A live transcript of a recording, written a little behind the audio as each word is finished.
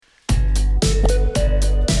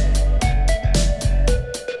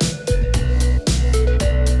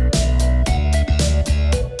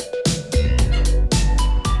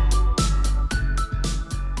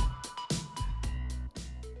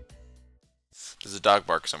There's a dog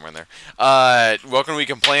bark somewhere in there. Welcome to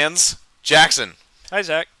Weekend Plans. Jackson. Hi,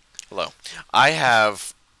 Zach. Hello. I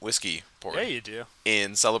have whiskey poured Yeah, you do.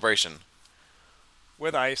 in celebration.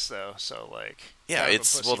 With ice, though, so, like... Yeah, kind of a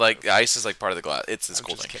it's, pussy well, like, move. ice is, like, part of the glass. It's this I'm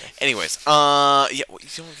cool just thing. kidding. Anyways, yeah, well, you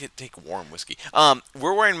don't get to take warm whiskey.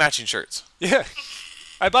 We're wearing matching shirts. Yeah.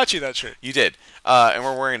 I bought you that shirt. You did. And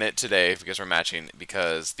we're wearing it today because we're matching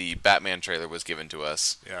because the Batman trailer was given to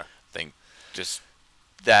us. Yeah. I think just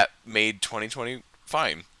that made 2020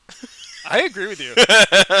 fine. I agree with you.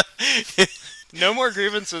 No more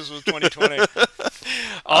grievances with 2020.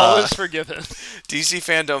 All is forgiven. DC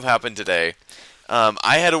fandom happened today.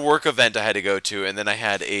 I had a work event I had to go to, and then I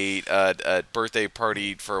had a birthday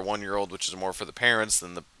party for a 1-year-old, which is more for the parents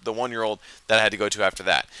than the 1-year-old that I had to go to after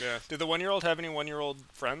that. Yeah. Did the 1-year-old have any 1-year-old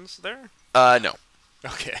friends there? No.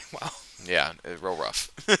 Okay, wow. Yeah, it was real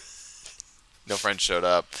rough. No friends showed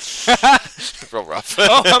up. Real rough.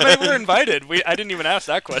 Oh, how many were invited? I didn't even ask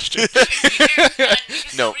that question.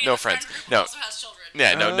 No friends. No. Also has children.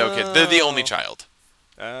 Yeah, no kids. They're the only child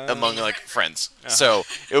among like friends. So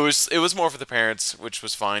it was more for the parents, which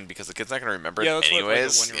was fine because the kid's not gonna remember Yeah, it that's what, like, a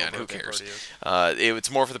anyways. 1-year-old Yeah, who birthday cares? party is.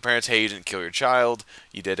 It's more for the parents. Hey, you didn't kill your child.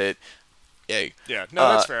 You did it. Yay. Yeah, no,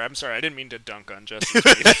 that's fair. I'm sorry. I didn't mean to dunk on Jesse's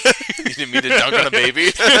baby. You didn't mean to dunk on a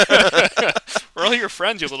baby. We're all your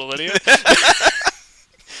friends, you little idiot.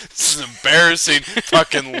 This is embarrassing.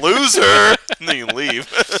 Fucking loser. And then you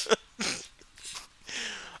leave.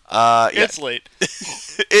 Yeah. It's late.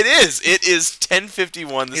 It is. It is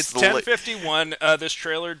 10:51. It's 10:51. This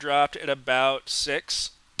trailer dropped at about 6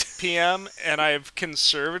 p.m., and I've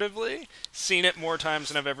conservatively seen it more times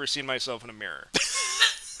than I've ever seen myself in a mirror.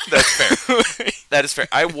 That's fair. That is fair.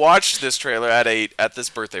 I watched this trailer at this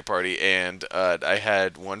birthday party, and I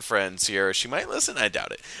had one friend, Sierra. She might listen. I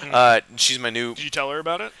doubt it. She's my new. Did you tell her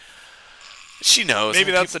about it? She knows.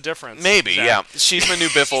 Maybe that's the difference. Maybe, Zach. yeah. She's my new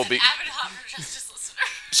biffle. Avid Hopper Justice listener.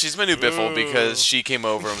 She's my new biffle Ooh. because she came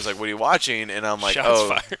over and was like, "What are you watching?" And I'm like, Shots "Oh,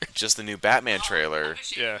 fired. just the new Batman trailer."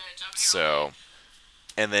 Yeah. So,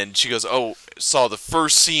 and then she goes, "Oh, saw the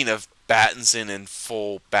first scene of Pattinson in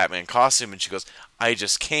full Batman costume," and she goes, "I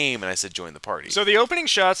just came," and I said, "Join the party." So the opening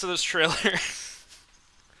shots of this trailer...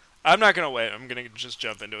 I'm not going to wait. I'm going to just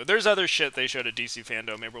jump into it. There's other shit they showed at DC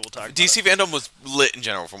Fandom. Maybe we'll talk about DC it. fandom was lit in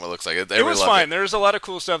general, from what it looks like. It was fine. There's a lot of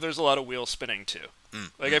cool stuff. There's a lot of wheel spinning, too.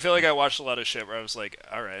 I feel like I watched a lot of shit where I was like,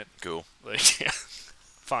 all right. Cool. Like, yeah,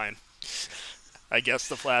 fine. I guess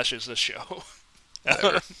The Flash is a show.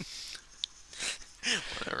 Whatever.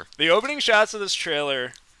 Whatever. The opening shots of this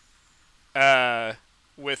trailer,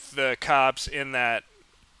 with the cops in that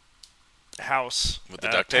house, With the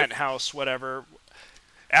duct tape? penthouse, whatever.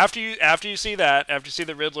 After you see that, after you see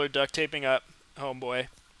the Riddler duct taping up homeboy,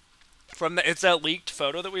 it's that leaked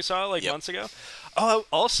photo that we saw like Yep. months ago. Oh,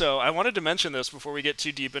 also, I wanted to mention this before we get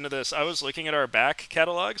too deep into this. I was looking at our back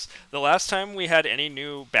catalogs. The last time we had any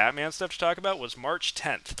new Batman stuff to talk about was March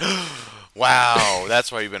 10th. Wow, that's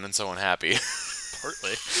why you've been so unhappy.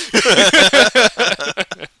 Partly.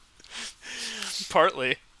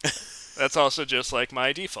 Partly. That's also just like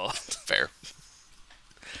my default. Fair.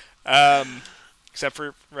 Except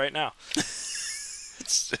for right now.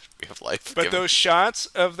 We have life. But given. those shots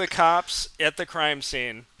of the cops at the crime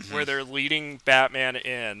scene where they're leading Batman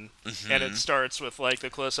in, and it starts with like the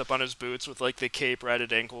close up on his boots with like the cape right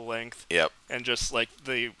at ankle length, Yep. and just like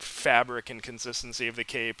the fabric and consistency of the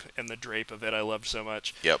cape and the drape of it, I loved so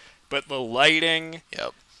much. Yep. But the lighting,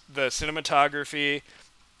 Yep. the cinematography,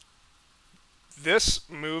 this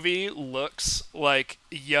movie looks like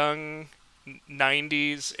young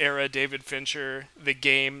 90s era David Fincher, the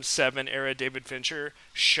Game 7 era David Fincher,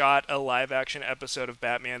 shot a live action episode of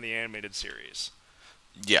Batman the Animated Series.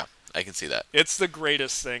 Yeah, I can see that. It's the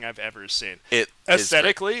greatest thing I've ever seen. It is great.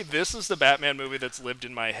 Aesthetically, this is the Batman movie that's lived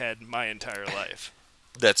in my head my entire life.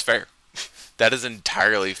 That's fair. That is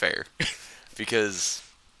entirely fair. Because,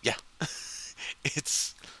 yeah,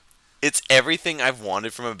 it's everything I've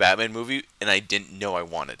wanted from a Batman movie, and I didn't know I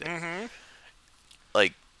wanted it. Mm-hmm.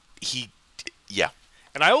 Like, yeah.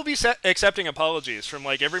 And I will be accepting apologies from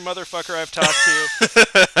like every motherfucker I've talked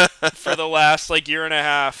to for the last like year and a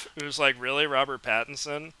half who's like, really, Robert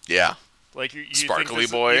Pattinson? Yeah. Like you Sparkly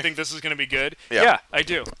think boy. You think this is going to be good? Yeah. I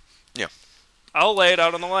do. Yeah. I'll lay it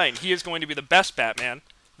out on the line. He is going to be the best Batman.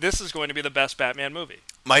 This is going to be the best Batman movie.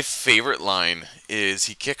 My favorite line is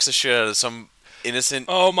he kicks the shit out of some innocent...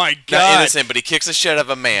 Oh my god. Not innocent, but he kicks the shit out of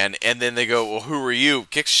a man, and then they go, well, who are you?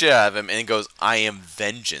 Kicks shit out of him, and he goes, I am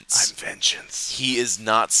vengeance. I'm vengeance. He is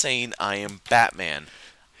not saying, I am Batman.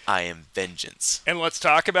 I am vengeance. And let's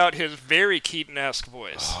talk about his very Keaton-esque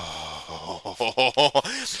voice.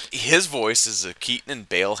 His voice is a Keaton and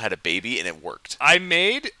Bale had a baby, and it worked. I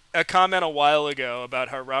made a comment a while ago about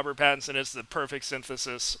how Robert Pattinson is the perfect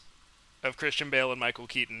synthesis of Christian Bale and Michael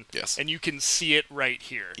Keaton. Yes. And you can see it right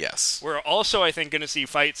here. Yes. We're also, I think, going to see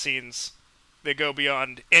fight scenes that go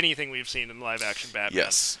beyond anything we've seen in live-action Batman.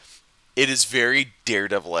 Yes. It is very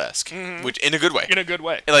Daredevil-esque, which in a good way. In a good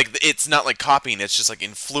way. Like, it's not like copying, it's just like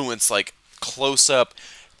influence, like close-up,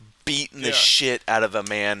 beating the shit out of a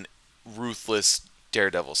man, ruthless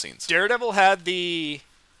Daredevil scenes. Daredevil had the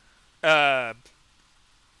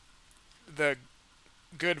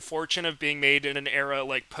good fortune of being made in an era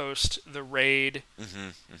like post the Raid,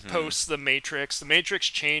 post the Matrix. The Matrix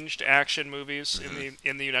changed action movies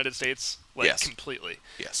in the United States completely.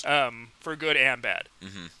 Yes. For good and bad.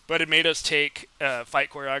 But it made us take fight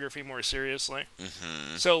choreography more seriously.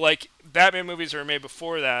 So like Batman movies that were made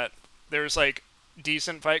before that, there's like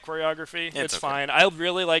decent fight choreography. It's okay. fine. I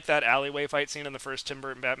really like that alleyway fight scene in the first Tim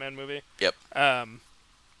Burton Batman movie. Yep.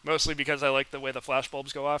 Mostly because I like the way the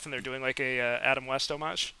flashbulbs go off, and they're doing like a Adam West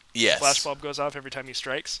homage. Yes. The flashbulb goes off every time he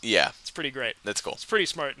strikes. Yeah. It's pretty great. That's cool. It's pretty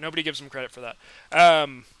smart. Nobody gives him credit for that.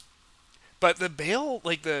 But the Bale,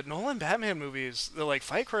 like the Nolan Batman movies, the like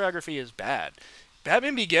fight choreography is bad.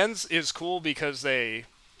 Batman Begins is cool because they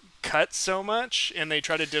cut so much and they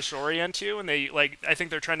try to disorient you, and they like I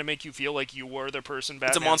think they're trying to make you feel like you were the person Batman.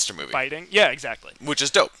 It's a monster movie. Fighting. Yeah, exactly. Which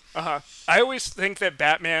is dope. I always think that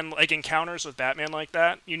Batman, like encounters with Batman like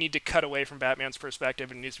that, you need to cut away from Batman's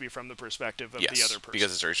perspective, and it needs to be from the perspective of the other person.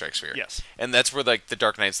 Because it's very strikes fear. Yes. And that's where like the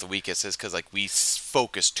Dark Knight's the weakest is because like we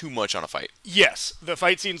focus too much on a fight. Yes, the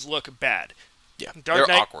fight scenes look bad. Yeah, Dark they're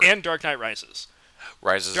Knight awkward. and Dark Knight Rises.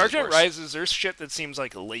 Rises. Dark is Knight worse. Rises, there's shit that seems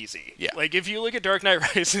like lazy. Yeah. Like if you look at Dark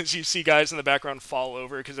Knight Rises, you see guys in the background fall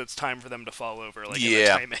over because it's time for them to fall over, like in the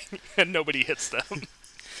timing, and nobody hits them.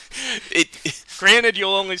 Granted,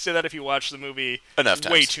 you'll only say that if you watch the movie enough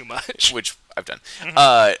times. way too much. Which I've done.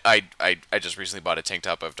 I just recently bought a tank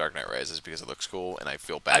top of Dark Knight Rises because it looks cool, and I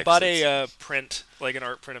feel bad. I bought a print, like an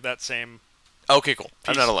art print of that same. Okay, cool.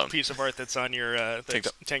 I'm not alone. Piece of art that's on your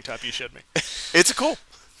tank top you showed me. It's a cool.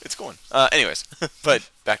 It's a cool one. Anyways, but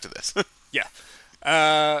back to this.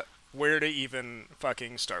 Yeah. Where to even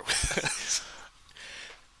fucking start with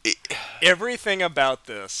this? Everything about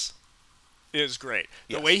this is great.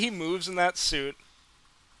 Yes. The way he moves in that suit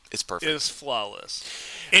It's perfect. is flawless.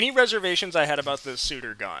 Any reservations I had about this suit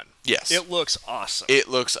are gone. Yes. It looks awesome. It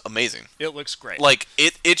looks amazing. It looks great. Like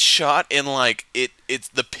it's shot in like it's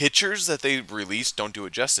the pictures that they released don't do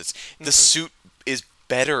it justice. The suit is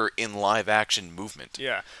better in live action movement.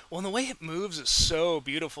 Yeah. Well, and the way it moves is so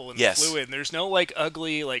beautiful and Yes. fluid. And there's no like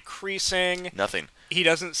ugly like creasing. Nothing. He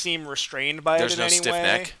doesn't seem restrained by There's it in no any stiff way.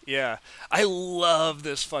 neck. Yeah. I love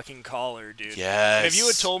this fucking collar, dude. Yes. If you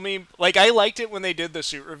had told me, like, I liked it when they did the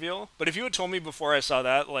suit reveal, but if you had told me before I saw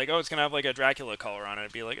that, like, oh, it's going to have, like, a Dracula collar on it,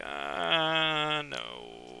 I'd be like,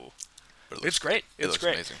 no. It's great. It It's looks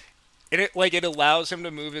great. amazing. It allows him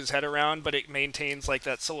to move his head around, but it maintains, like,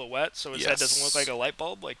 that silhouette, so his head doesn't look like a light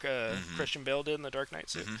bulb, like Christian Bale did in the Dark Knight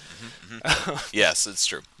suit. Yes, it's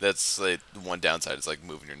true. That's like the one downside is like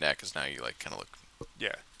moving your neck because now you like kind of look.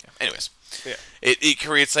 Yeah. Anyways, Yeah. it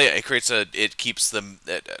creates it keeps the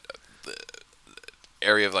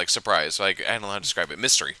area of like surprise. Like I don't know how to describe it.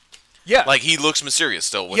 Mystery. Yeah. Like he looks mysterious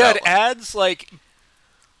still. Yeah, Without, it adds, like...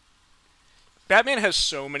 Batman has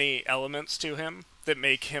so many elements to him that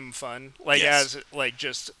make him fun. Like, Yes. as, like,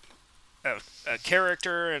 just a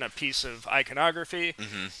character and a piece of iconography.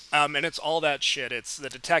 And it's all that shit. It's the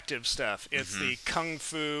detective stuff. It's the kung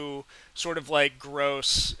fu, sort of, like,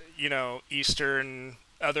 gross, Eastern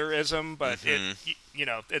otherism, but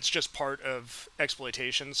it's just part of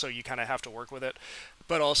exploitation, so you kind of have to work with it.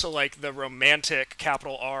 But also, like, the romantic,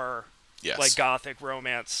 capital R, Yes. like gothic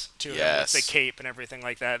romance to him with the cape and everything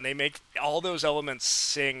like that, and they make all those elements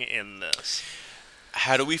sing in this.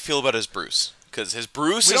 How do we feel about his Bruce? Because his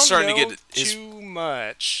Bruce We is don't starting know to get his. too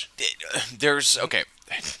much. There's okay.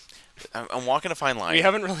 I'm walking a fine line. We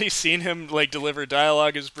haven't really seen him like deliver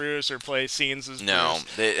dialogue as Bruce or play scenes as No,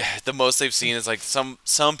 Bruce. the most they've seen is like some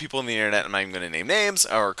people on the internet. I'm not even going to name names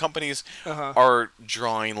or companies are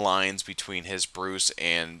drawing lines between his Bruce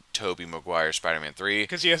and Tobey Maguire Spider-Man 3.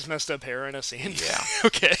 Because he has messed up hair in a scene. Yeah.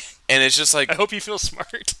 Okay. And it's just like I hope you feel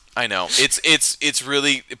smart. I know it's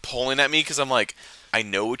really pulling at me because I'm like I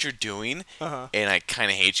know what you're doing and I kind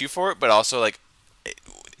of hate you for it, but also like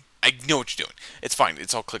I know what you're doing. It's fine.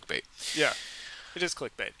 It's all clickbait. Yeah. It is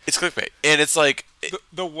clickbait. It's clickbait, and it's like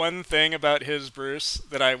The one thing about his Bruce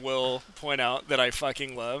that I will point out that I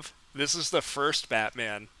fucking love, this is the first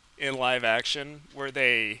Batman in live action where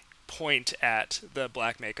they point at the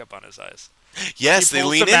black makeup on his eyes. Yes, He they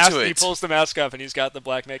pulls lean the mask, into He it. pulls the mask up and he's got the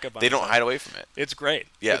black makeup on. They his don't eyes. hide away from it. It's great.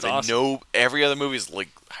 Yeah, it's they awesome. know every other movie's like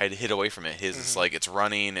hid away from it. His is like it's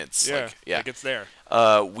running. It's like it's there.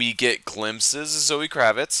 We get glimpses of Zoe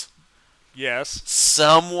Kravitz. Yes.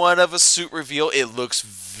 Somewhat of a suit reveal. It looks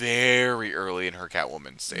very early in her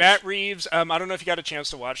Catwoman stage. Matt Reeves. I don't know if you got a chance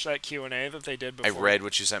to watch that Q&A that they did I before. read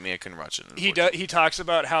what you sent me. I couldn't watch it. He talks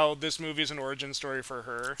about how this movie is an origin story for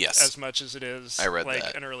her, Yes. as much as it is I read like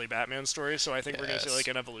that. an early Batman story. So I think we're gonna see Yes. like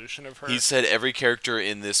an evolution of her. He said every character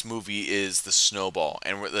in this movie is the snowball,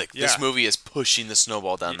 and we're like this Yeah. movie is pushing the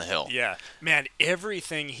snowball down the hill. Yeah, man,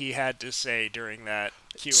 everything he had to say during that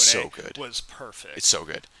Q&A So good. was perfect. It's so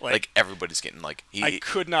good. Like- Like everybody's getting like I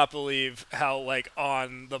could not believe how like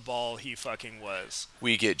on the ball he fucking was.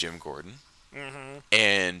 we get Jim Gordon, Mm-hmm.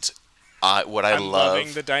 and what I I'm love,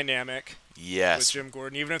 loving the dynamic with yes, Jim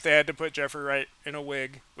Gordon, even if they had to put Jeffrey Wright in a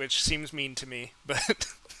wig, which seems mean to me, but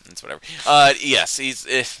it's whatever. Yes, he's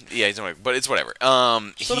in a wig, but it's whatever.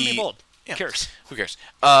 still to be bold. Yeah. Who cares? Who cares?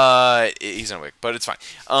 He's in a wig, but it's fine.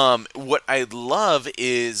 What I love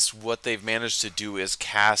is what they've managed to do is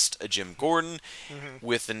cast a Jim Gordon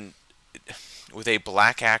with a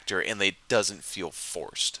black actor, and it doesn't feel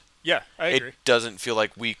forced. Yeah, I agree. It doesn't feel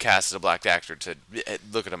like we casted a black actor to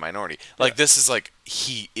look at a minority. Like this is like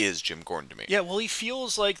he is Jim Gordon to me. Yeah, well, he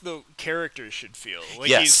feels like the character should feel.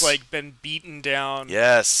 Like Yes. he's like been beaten down.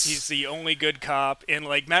 Yes. He's the only good cop, and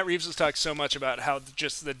like Matt Reeves has talked so much about how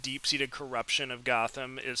just the deep-seated corruption of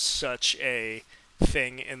Gotham is such a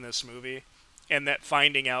thing in this movie, and that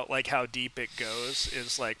finding out like how deep it goes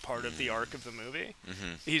is like part of the arc of the movie.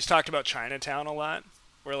 Mhm. He's talked about Chinatown a lot,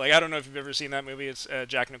 where like I don't know if you've ever seen that movie. It's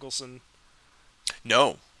Jack Nicholson.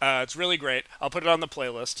 No. It's really great. I'll put it on the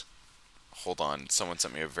playlist. Hold on. Someone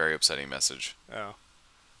sent me a very upsetting message. Oh,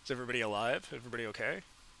 is everybody alive? Everybody okay?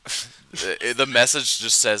 The message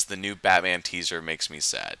just says the new Batman teaser makes me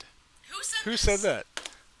sad. Who said that?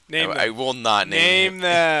 Name I them. will not Name him.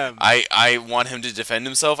 them. I want him to defend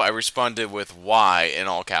himself. I responded with "Y" in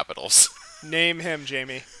all capitals. Name him,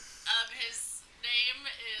 Jamie.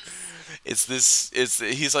 His name is.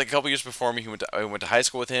 He's like a couple years before me. I went to high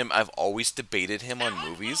school with him. I've always debated him I on don't wanna,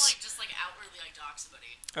 movies. Like, just like outwardly like dox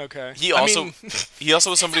somebody. Okay. He I also mean- he also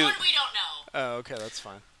was It's somebody. someone we don't know. Oh, okay, that's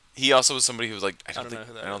fine. He also was somebody who was like, I don't don't know think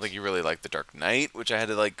who that I don't is. think you really liked The Dark Knight, which I had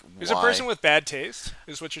to like. He's why? a person with bad taste,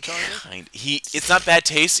 is what you're telling me? It's not bad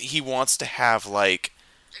taste. He wants to have like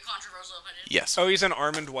A controversial opinion. yes. Oh, he's an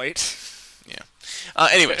Armand White. Yeah.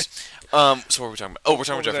 Anyways, so what were we talking about? Oh, we're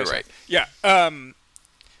talking What about was I Jeffrey saying? Wright. Yeah.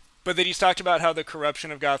 But then he's talked about how the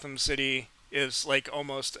corruption of Gotham City is like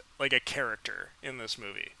almost like a character in this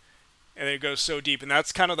movie. And it goes so deep, and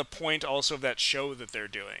that's kind of the point also of that show that they're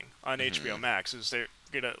doing on HBO Max is they're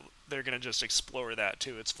gonna just explore that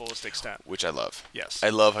to its fullest extent. Which I love. Yes. I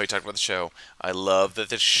love how you talked about the show. I love that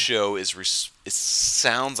the show is. It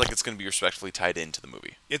sounds like it's going to be respectfully tied into the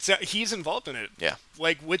movie. It's he's involved in it. Yeah.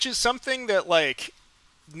 Like, which is something that like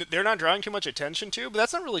they're not drawing too much attention to, but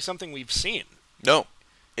that's not really something we've seen. No,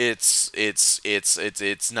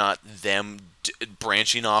 it's not them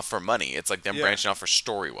branching off for money. It's like them Yeah. branching off for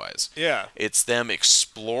story wise. Yeah. It's them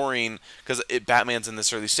exploring because Batman's in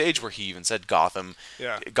this early stage where he even said Gotham,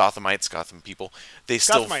 Yeah. Gothamites, Gotham people. They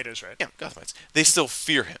still Gothmite is right. Yeah, Gothamites. They still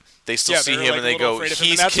fear him. They still Yeah, see they're, him like, and a they little go, afraid of him,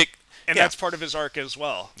 he's and that's- kicked. And Yeah. that's part of his arc as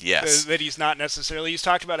well. Yes. That he's not necessarily. He's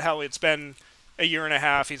talked about how it's been a year and a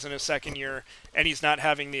half. He's in his second year, and he's not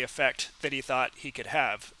having the effect that he thought he could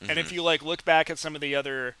have. And if you like look back at some of the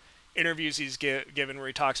other interviews he's given, where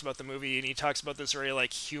he talks about the movie and he talks about this very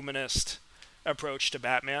like humanist approach to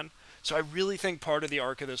Batman. So I really think part of the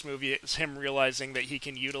arc of this movie is him realizing that he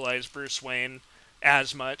can utilize Bruce Wayne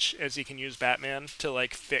as much as he can use Batman to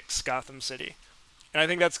like fix Gotham City. And I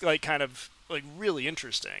think that's like kind of like really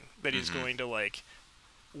interesting that he's going to like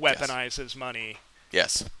weaponize his money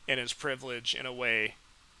Yes. and his privilege in a way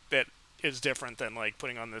that is different than like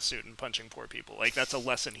putting on this suit and punching poor people. Like that's a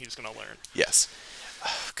lesson he's going to learn. Yes.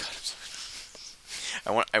 Oh, God, I'm so.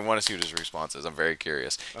 I want to see what his response is. I'm very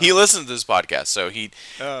curious. He listened to this podcast, so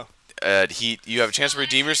Oh, you have a chance to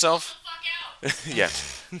redeem yourself. Fuck out. Yeah,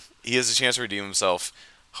 he has a chance to redeem himself.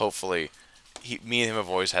 Hopefully, me and him have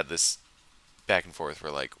always had this back and forth.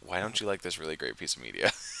 We're like, why don't you like this really great piece of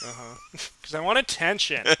media? because I want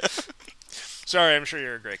attention. Sorry, I'm sure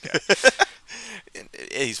you're a great guy.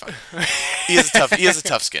 He's fine. He has a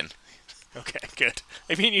tough skin. Okay, good.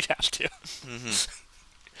 I mean, you'd have to.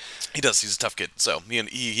 He does. He's a tough kid, so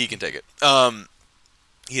he can take it.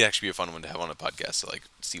 He'd actually be a fun one to have on a podcast to like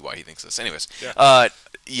see why he thinks this. Anyways, Yeah.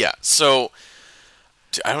 yeah. So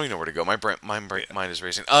I don't even know where to go. Mind is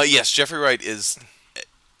racing. Yes, Jeffrey Wright is.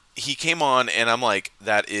 He came on, and I'm like,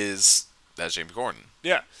 that's James Gordon.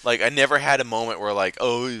 Yeah. Like, I never had a moment where, like,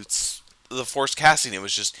 oh, it's the forced casting. It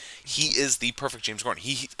was just, he is the perfect James Gordon.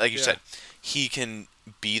 He like you said, he can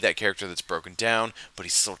be that character that's broken down, but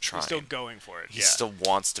he's still trying. He's still going for it. He still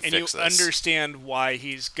wants to and fix you this. understand why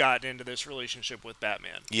he's gotten into this relationship with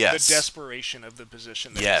Batman. Yes. The desperation of the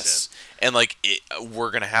position that Yes. he's in. And, like, we're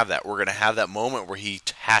going to have that. We're going to have that moment where he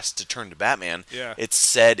has to turn to Batman. Yeah. It's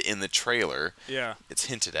said in the trailer. Yeah. It's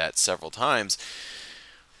hinted at several times.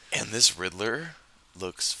 And this Riddler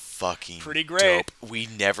looks fucking pretty great. dope. We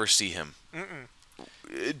never see him.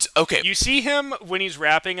 Okay. You see him when he's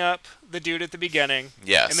wrapping up the dude at the beginning.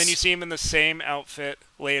 Yes. And then you see him in the same outfit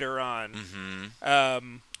later on.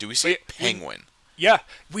 Mm-hmm. Do we see wait, Penguin? Yeah,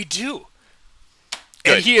 we do.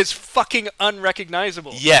 Good. And he is fucking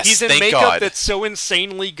unrecognizable. Yes, he's in thank makeup God. that's so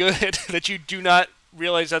insanely good that you do not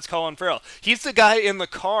realize that's Colin Farrell. He's the guy in the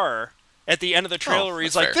car at the end of the trailer where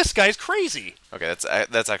he's that's like, fair. "This guy's crazy." Okay,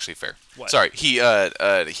 that's actually fair. What? Sorry,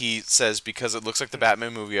 he says, because it looks like the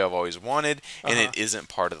Batman movie I've always wanted, and it isn't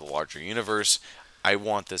part of the larger universe, I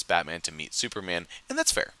want this Batman to meet Superman, and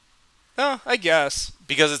that's fair. Oh, I guess.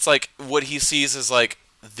 Because it's like, what he sees is like,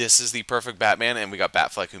 this is the perfect Batman, and we got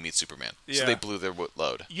Batfleck who meets Superman. So Yeah. they blew their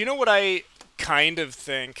load. You know what I kind of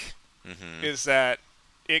think is that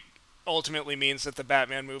it ultimately means that the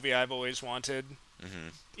Batman movie I've always wanted,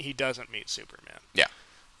 he doesn't meet Superman. Yeah.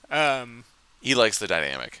 He likes the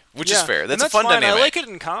dynamic, which is Yeah, fair. and That's a fun fine. dynamic. I like it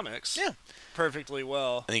in comics. Yeah. Perfectly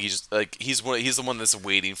well. I think he's just like he's the one that's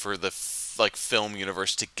waiting for the film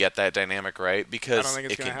universe to get that dynamic right, because I don't think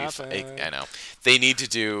it's it can gonna be happen. I know they need to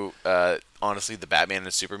do honestly the Batman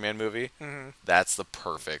and Superman movie. That's the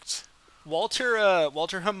perfect. Walter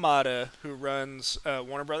Hamada, who runs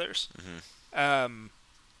Warner Brothers,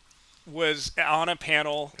 was on a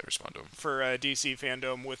panel I respond to him. for DC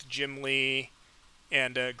Fandom with Jim Lee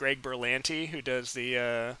and Greg Berlanti, who does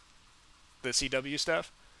the CW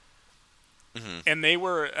stuff. And they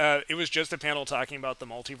were it was just a panel talking about the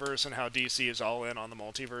multiverse and how DC is all in on the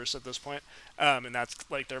multiverse at this point, and that's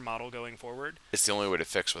like their model going forward. It's the only way to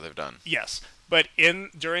fix what they've done. Yes, but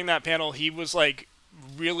during that panel, he was like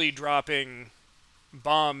really dropping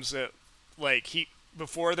bombs that like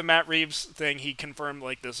before the Matt Reeves thing, he confirmed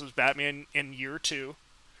like this was Batman in year 2,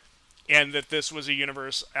 and that this was a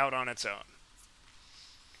universe out on its own,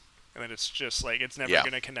 and that it's just like it's never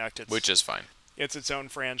going to connect. Which is fine. It's its own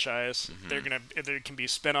franchise. There can be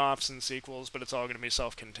spin-offs and sequels, but it's all going to be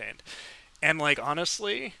self-contained. And like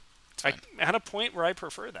honestly, I'm at a point where I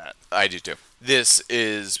prefer that. I do too. This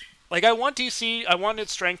is like I want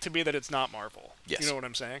its strength to be that it's not Marvel. Yes. You know what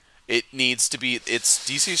I'm saying? It needs to be. It's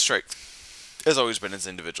DC's strength has always been its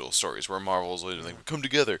individual stories, where Marvel's literally like, come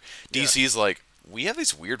together. DC's like, we have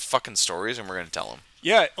these weird fucking stories, and we're going to tell them.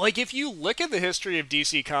 Yeah, like if you look at the history of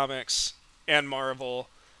DC Comics and Marvel,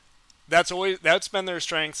 that's been their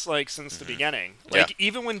strengths like since the beginning. Like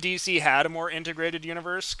even when DC had a more integrated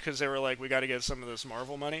universe, because they were like, we got to get some of this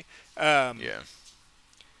Marvel money.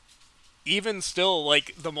 Even still,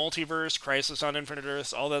 like the multiverse, Crisis on Infinite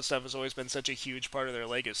Earths, all that stuff has always been such a huge part of their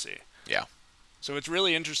legacy. Yeah. So it's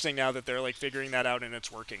really interesting now that they're like figuring that out and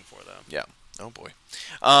it's working for them. Yeah. Oh boy.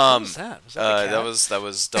 What was that? Was that a cat? That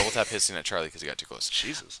was Double Tap hissing at Charlie because he got too close.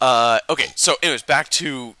 Jesus. Okay. So anyways, back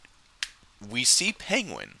to we see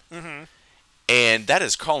Penguin, and that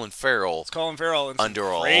is Colin Farrell. It's Colin Farrell in some under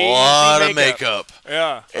a crazy lot of makeup.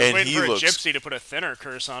 Yeah. I was And waiting he for looks- a gypsy to put a thinner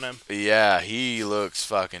curse on him. Yeah, he looks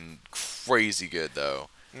fucking crazy good though.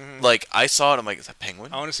 Like I saw it, I'm like, is that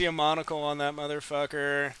Penguin? I want to see a monocle on that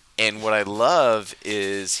motherfucker. And what I love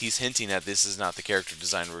is he's hinting at this is not the character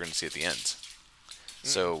design we're going to see at the end.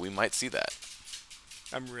 So we might see that.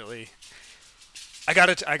 I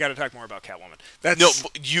gotta talk more about Catwoman. No,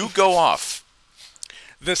 you go off.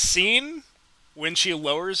 The scene when she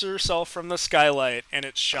lowers herself from the skylight and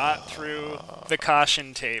it's shot through the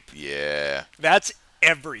caution tape. Yeah. That's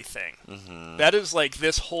everything. That is like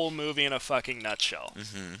this whole movie in a fucking nutshell.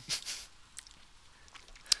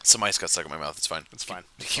 Some ice got stuck in my mouth. It's fine. It's fine.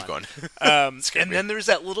 Keep going. And Scared me. then there's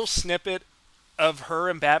that little snippet of her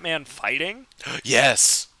and Batman fighting.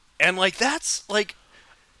 Yes. And like that's like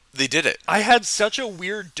They did it. I had such a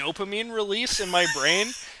weird dopamine release in my brain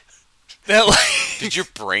that like Did your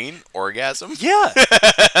brain orgasm? yeah.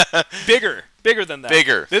 Bigger than that.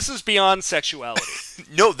 Bigger. This is beyond sexuality.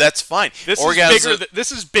 No, that's fine. This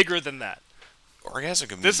is bigger than that. Orgasm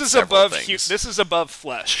can mean This is several above things. this is above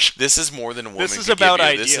flesh. This is more than a woman This is could about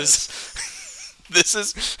give you. ideas. This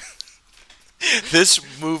is This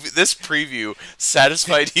preview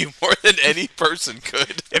satisfied you more than any person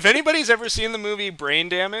could. If anybody's ever seen the movie Brain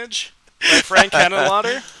Damage by Frank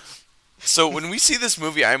Henenlotter, So when we see this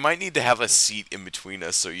movie, I might need to have a seat in between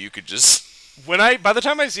us so you could just. by the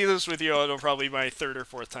time I see this with you, it'll probably be my third or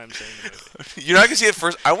fourth time seeing the movie. You're not gonna see it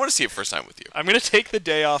first. I want to see it first time with you. I'm gonna take the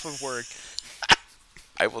day off of work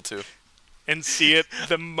I will too. and see it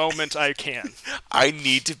the moment I can. I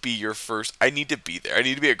need to be your first. I need to be there. I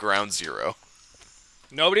need to be at ground zero.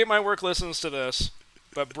 Nobody at my work listens to this,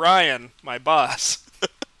 but Brian, my boss, I'm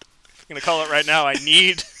gonna call it right now. I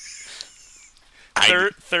need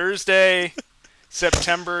Thursday,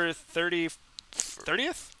 September 30th?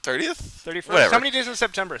 30th? 31st? Whatever. How many days in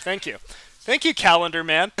September? Thank you. Thank you, calendar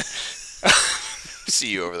man. See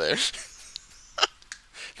you over there.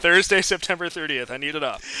 Thursday, September 30th. I need it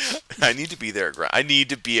off. I need to be there. I need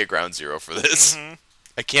to be at ground zero for this.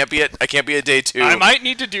 I can't be at day 2. I might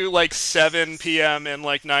need to do like 7 p.m. and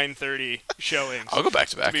like 9:30 showings. I'll go back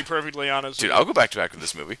to back. To be perfectly honest, Dude, with I'll you. go back to back with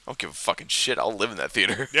this movie. I don't give a fucking shit. I'll live in that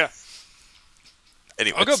theater. Yeah,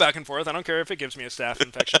 Anyways. I'll go back and forth. I don't care if it gives me a staph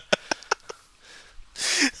infection.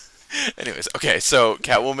 Anyways, okay, so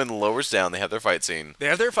Catwoman lowers down. They have their fight scene. They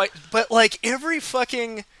have their fight, but like every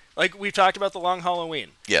fucking like we've talked about the Long Halloween,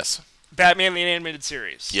 Yes. Batman the Animated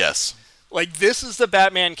Series. Yes. Like this is the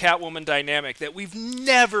Batman Catwoman dynamic that we've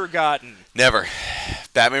never gotten. Never.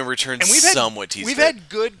 Batman Returns And we've had somewhat teased we've it. had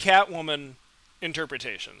good Catwoman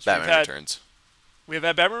interpretations. Batman Returns. We've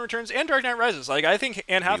had Batman Returns and Dark Knight Rises. Like I think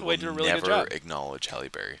Anne Hathaway did a really good job. Never acknowledge Halle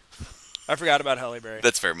Berry. I forgot about Halle Berry.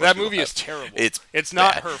 That's fair. Most That people movie have. is terrible. It's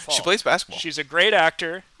not bad. her fault. She plays basketball. She's a great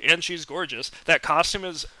actor and she's gorgeous. That costume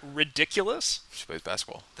is ridiculous. She plays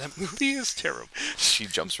basketball. That movie is terrible. She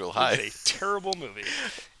jumps real It's high. a terrible movie.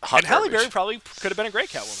 Hot And Halle garbage. Berry probably could have been a great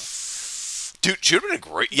Catwoman. Dude, she would have been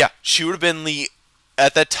a great. Yeah, she would have been the,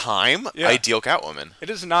 at that time, Yeah. ideal Catwoman. It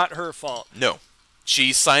is not her fault. No.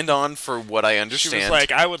 She signed on for what I understand. She was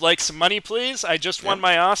like, I would like some money, please. I just won Yeah.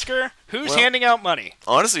 my Oscar. Who's Well- handing out money?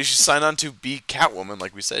 Honestly, she signed on to be Catwoman.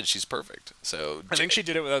 Like we said, she's perfect. So I think she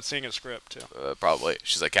did it without seeing a script, too. probably.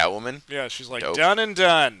 She's like Catwoman. Yeah, she's like, Dope. done and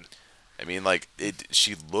done. I mean, like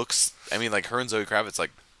she looks. I mean, like her and Zoe Kravitz,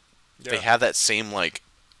 like they Yeah. have that same like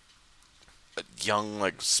young,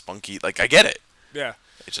 like spunky. Like I get it. Yeah.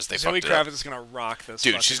 It's just they Zoe fucked it up. Kravitz is going to rock this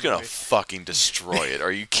Dude, fucking she's gonna movie. fucking destroy it.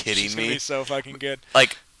 Are you kidding She's going to me? be so fucking good.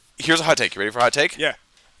 Like, here's a hot take. You ready for a hot take? Yeah.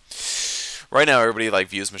 Right now, everybody like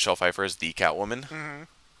views Michelle Pfeiffer as the Catwoman. Mm-hmm.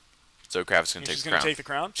 Zoe Kravitz gonna take She's the going crown. to take the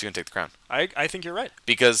crown? She's gonna take the crown I think you're right.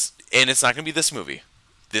 because, and it's not gonna be this movie.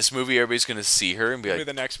 This movie, everybody's gonna see her and be Maybe like,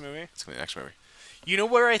 the next movie. "It's gonna be the next movie." You know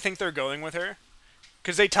where I think they're going with her?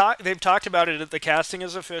 Because they've talked about it. The casting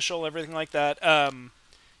is official, everything like that.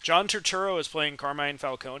 John Turturro is playing Carmine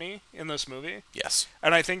Falcone in this movie, Yes.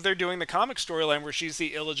 and I think they're doing the comic storyline where she's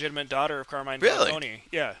the illegitimate daughter of Carmine Really? Falcone.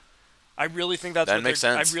 Yeah, I really think that's That what makes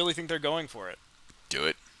they're- sense. I really think they're going for it. Do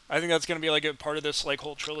it. I think that's going to be like a part of this like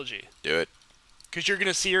whole trilogy. Do it. Because you're going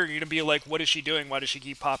to see her, you're going to be like, what is she doing? Why does she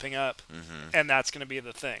keep popping up? Mm-hmm. And that's going to be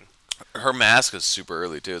the thing. Her mask is super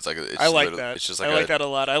early too. It's like I like that. It's just like I like that a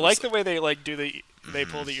lot. I like it's the way they like do they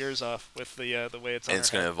pull the ears off with the way it's on and it's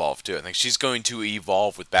her going to head. evolve too. I think she's going to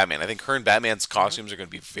evolve with Batman. I think her and Batman's costumes are going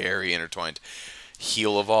to be very intertwined.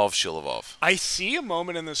 He'll evolve, she'll evolve. I see a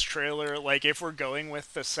moment in this trailer, like if we're going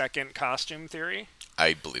with the second costume theory,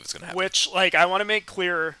 I believe it's going to happen. which like I want to make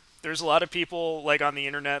clear. There's a lot of people like on the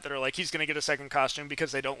internet that are like, he's gonna get a second costume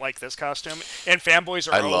because they don't like this costume, and fanboys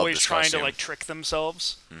are I love always this trying costume. to like trick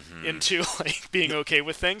themselves into like being okay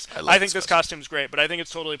with things. I love I think this this costume's great, but I think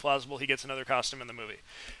it's totally plausible he gets another costume in the movie.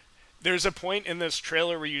 There's a point in this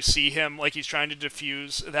trailer where you see him like he's trying to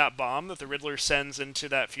defuse that bomb that the Riddler sends into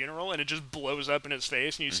that funeral, and it just blows up in his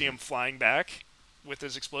face, and you see him flying back with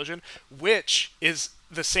his explosion, which is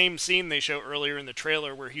the same scene they show earlier in the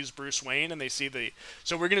trailer where he's Bruce Wayne and they see the.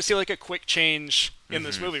 So we're gonna see like a quick change in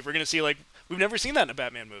this movie. We're gonna see like we've never seen that in a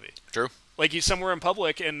Batman movie. True. Like he's somewhere in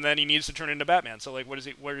public and then he needs to turn into Batman. So like, what does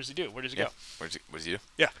he? Where does he do? Where does he Yeah. go? What does he do?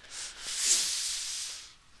 Yeah,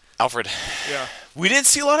 Alfred. yeah. We didn't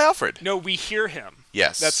see a lot of Alfred. No, we hear him.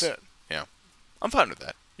 Yes. That's it. Yeah. I'm fine with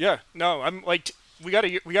that. Yeah. No, I'm like we got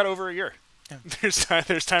over a year. There's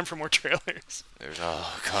time for more trailers.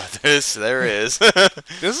 There's there is.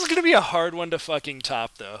 This is gonna be a hard one to fucking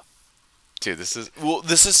top though. Dude, this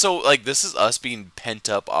is so like this is us being pent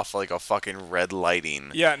up off like a fucking red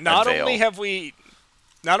lighting. Yeah. Not unveil. only have we.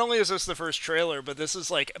 Not only is this the first trailer, but this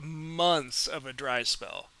is like months of a dry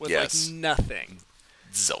spell with Yes. like nothing.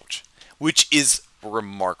 Zilch, which is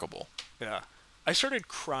remarkable. Yeah. I started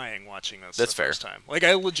crying watching this That's the fair. first time. Like,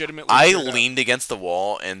 I legitimately I teared up. leaned against the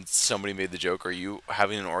wall, and somebody made the joke, "Are you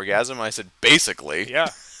having an orgasm?" I said, "Basically." Yeah.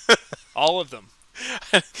 All of them.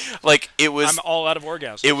 Like, it was... I'm all out of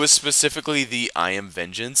orgasms. It was specifically the "I am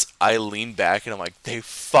vengeance." I leaned back and I'm like, they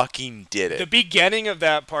fucking did The it. beginning of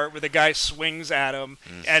that part where the guy swings at him,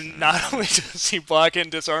 and not only does he block it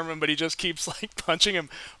and disarm him, but he just keeps like punching him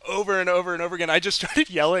over and over and over again. I just started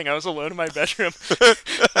yelling. I was alone in my bedroom.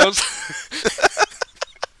 I was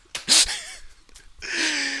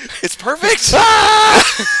It's perfect. Ah!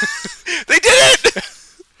 They did it.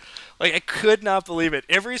 like, I could not believe it.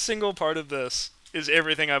 Every single part of this is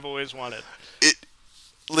everything I've always wanted.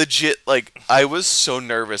 Legit, like, I was so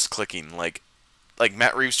nervous clicking. Like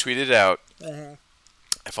Matt Reeves tweeted it out.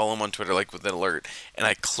 I follow him on Twitter, like, with an alert, and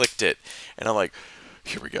I clicked it, and I'm like,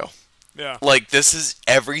 here we go. Yeah. Like, this is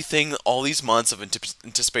everything, all these months of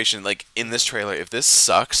anticipation, like, in this trailer. If this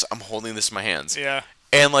sucks, I'm holding this in my hands. Yeah.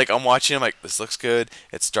 And, like, I'm watching, I'm like, this looks good,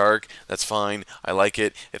 it's dark, that's fine, I like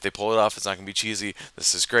it. If they pull it off, it's not going to be cheesy,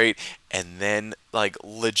 this is great. And then, like,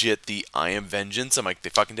 legit, the "I am vengeance," I'm like, they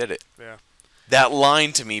fucking did it. Yeah. That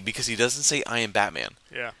line to me, because he doesn't say "I am Batman."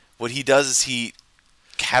 Yeah. What he does is he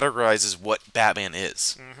categorizes what Batman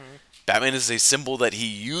is. Mm-hmm. Batman is a symbol that he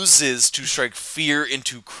uses to strike fear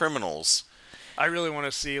into criminals. I really want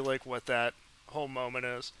to see like what that whole moment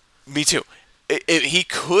is. Me too. He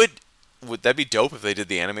could... Would that be dope if they did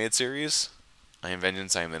the animated series? "I am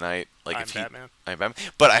vengeance, I am the night." Like, I'm if Batman. I am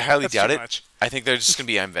Batman. But I highly That's doubt too it. much. I think they're just going to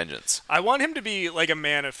be "I am vengeance." I want him to be like a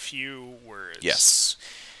man of few words. Yes.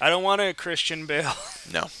 I don't want a Christian Bale.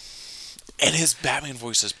 No. And his Batman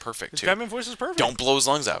voice is perfect, His too. Batman voice is perfect. Don't blow his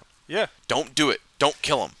lungs out. Yeah. Don't do it. Don't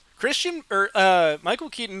kill him. Michael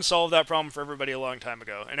Keaton solved that problem for everybody a long time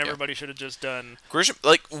ago, and everybody should have just done. Grisham,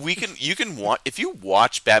 like, you can watch, if you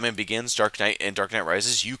watch Batman Begins, Dark Knight, and Dark Knight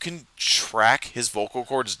Rises, you can track his vocal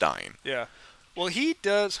cords dying. Yeah. Well, he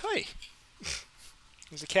does. Hi.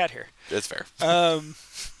 There's a cat here. That's fair.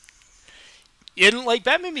 In like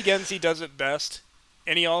Batman Begins, he does it best,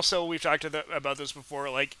 and he also, we've talked about this before.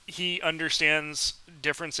 Like, he understands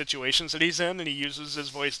different situations that he's in, and he uses his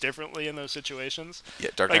voice differently in those situations. Yeah,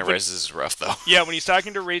 Dark like Knight when- Rises is rough, though. Yeah, when he's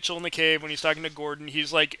talking to Rachel in the cave, when he's talking to Gordon,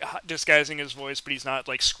 he's like disguising his voice, but he's not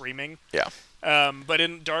like screaming. Yeah. But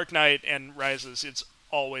in Dark Knight and Rises, it's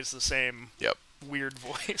always the same Yep. weird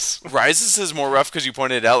voice. Rises is more rough because you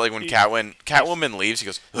pointed it out, like, when Catwoman leaves, he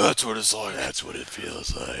goes, "That's what it's like. That's what it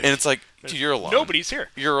feels like." And it's like, dude, you're alone. Nobody's here.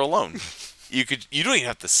 You're alone. You don't even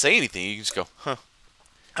have to say anything. You can just go, "Huh."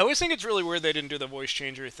 I always think it's really weird they didn't do the voice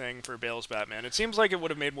changer thing for Bale's Batman. It seems like it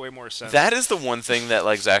would have made way more sense. That is the one thing that,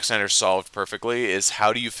 like, Zack Snyder solved perfectly, is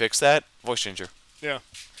how do you fix that? Voice changer. Yeah.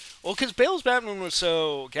 Well, because Bale's Batman was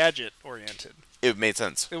so gadget-oriented. It made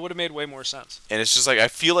sense. It would have made way more sense. And it's just like,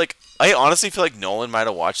 I honestly feel like Nolan might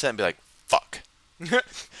have watched that and be like, fuck.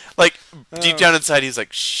 Like, deep down inside, he's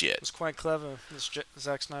like, shit. It was quite clever, this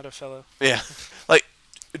Zack Snyder fellow. Yeah. Like,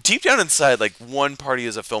 deep down inside, like, one party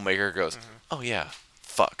as a filmmaker goes, oh yeah,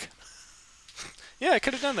 fuck. Yeah, I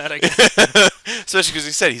could have done that, I guess. Especially because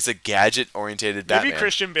he said he's a gadget-oriented Batman. Maybe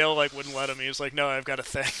Christian Bale like wouldn't let him. He was like, no, I've got a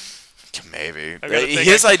thing. Maybe. I've got a thing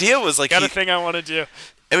His idea was like, Got a thing I want to do.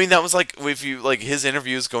 I mean, that was like, if you, like, his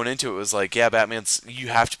interviews going into it was like, yeah, you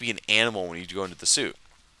have to be an animal when you go into the suit.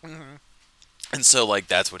 Mm-hmm. And so, like,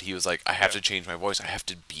 that's what he was like, I have to change my voice. I have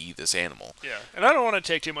to be this animal. Yeah, and I don't want to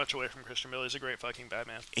take too much away from Christian Bale. He's a great fucking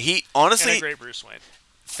Batman. He, And honestly, a great Bruce Wayne.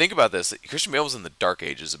 think about this. Christian Bale was in the dark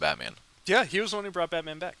ages of Batman. Yeah, he was the one who brought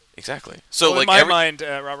Batman back. Exactly. So, Well, like, in my mind,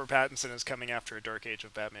 Robert Pattinson is coming after a dark age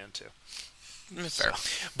of Batman, too. fair.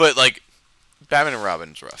 But, like, Batman and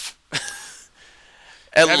Robin's rough.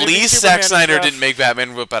 At Batman v least Superman Zack is Snyder rough. didn't make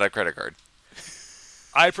Batman whip out a credit card.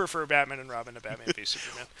 I prefer Batman and Robin to Batman v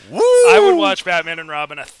Superman. Woo! I would watch Batman and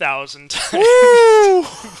Robin 1,000 times Woo!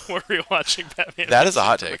 before rewatching Batman. That v is a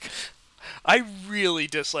hot Superman. take. I really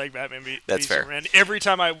dislike Batman v That's fair. Superman. Every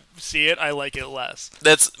time I see it, I like it less.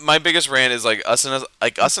 That's my biggest rant is like us and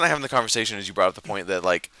I having the conversation as you brought up the point that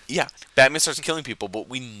like yeah, Batman starts killing people, but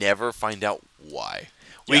we never find out why.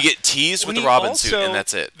 We Yeah. get teased with When the he Robin suit, also- and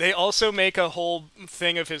that's it. They also make a whole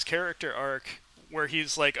thing of his character arc where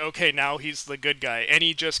he's like, okay, now he's the good guy, and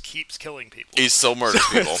he just keeps killing people. He still murders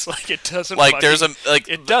people. It's like it doesn't. Like there's a like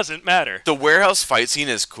It doesn't matter. the warehouse fight scene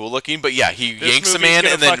is cool looking, but yeah, he This yanks a movie's man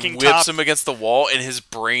gonna and then fucking whips top- him against the wall, and his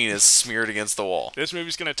brain is smeared against the wall. This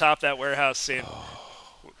movie's gonna top that warehouse scene.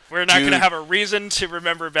 We're not Dude. gonna have a reason to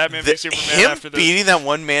remember Batman v Superman Him after this. beating that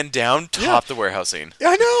one man down topped the warehouse scene,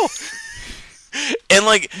 I know. and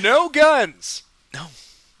like No guns.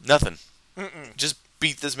 nothing. Just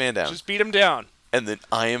beat this man down. Just beat him down. and then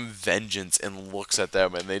I am vengeance and looks at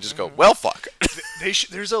them and they just Mm-hmm. go, well, fuck.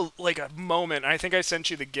 There's a moment. I think I sent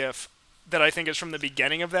you the GIF that I think is from the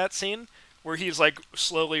beginning of that scene where he's like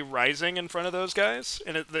slowly rising in front of those guys,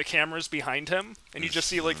 and the camera's behind him, and you just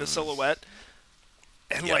see like the silhouette,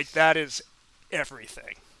 and Yeah. like that is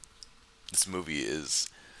everything. This movie is.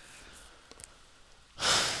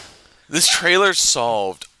 This trailer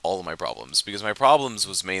solved all of my problems because my problems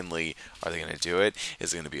was mainly: are they going to do it?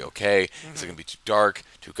 Is it going to be okay? Is it going to be too dark?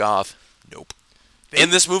 Too goth? Nope.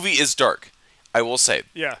 And this movie is dark. I will say,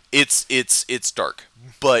 Yeah. it's dark,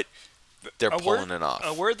 but they're A pulling word, it off.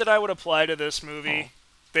 a word that I would apply to this movie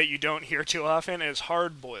that you don't hear too often is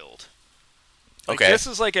hard-boiled. Like, Okay. This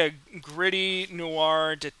is like a gritty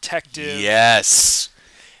noir detective. Yes.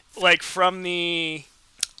 Like from the.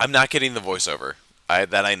 I'm not getting the voiceover. I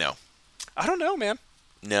know. I don't know, man.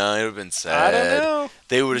 No, it would have been sad. I don't know.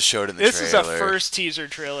 They would have showed in the This trailer. is a first teaser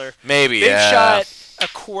trailer. Maybe. They've yeah. shot a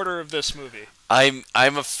quarter of this movie, I'm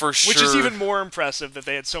a for sure. which is even more impressive that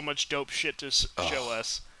they had so much dope shit to show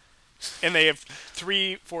us. And they have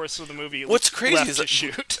 3/4 of the movie What's crazy left is to that-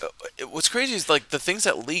 shoot. What's crazy is like the things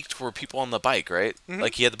that leaked were people on the bike, right? Mm-hmm.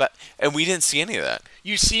 Like he had the bike, and we didn't see any of that.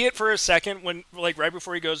 You see it for a second when, like, right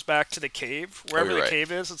before he goes back to the cave, wherever you're the right.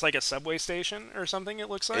 cave is. It's like a subway station or something. It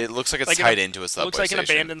looks like. It looks like it's Like tied into a subway Looks like station. an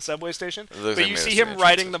abandoned subway station. It looks But like you maybe see that's him the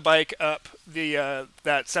riding entrance. the bike up the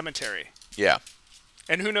that cemetery. Yeah,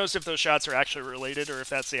 And who knows if those shots are actually related or if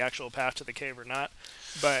that's the actual path to the cave or not.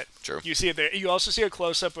 But True. you see it there. You also see a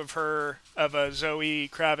close up of her, of Zoe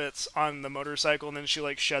Kravitz on the motorcycle, and then she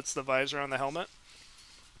like shuts the visor on the helmet.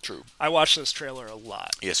 true. I watched this trailer a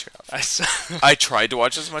lot. Yes, you have. I saw, I tried to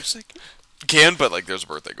watch as much as I can, but like there's a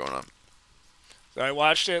birthday going on. so I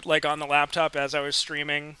watched it like on the laptop as I was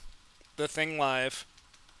streaming the thing live.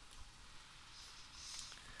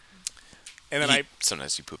 And then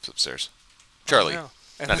Sometimes he poops upstairs. Charlie, no.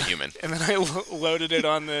 And not a then- human. And then I loaded it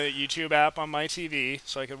on the YouTube app on my TV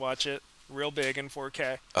so I could watch it real big in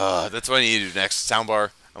 4K. That's what I need to do next.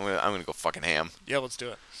 Soundbar. I'm gonna go fucking ham. Yeah, let's do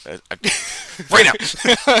it. Right now.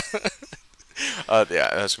 Yeah,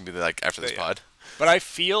 that's gonna be like after this But yeah. pod. But I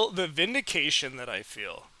feel the vindication that I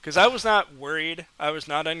feel, because I was not worried, I was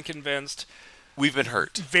not unconvinced. We've been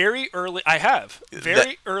hurt. Very early,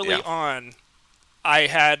 early yeah. on, I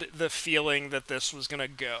had the feeling that this was gonna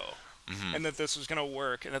go, Mm-hmm. and that this was gonna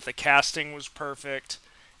work, and that the casting was perfect,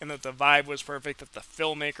 and that the vibe was perfect, that the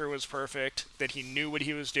filmmaker was perfect, that he knew what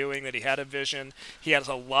he was doing, that he had a vision, he has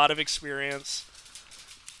a lot of experience.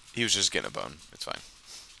 He was just getting a bone. It's fine.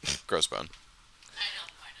 Gross bone. I know,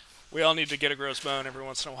 kind of. We all need to get a gross bone every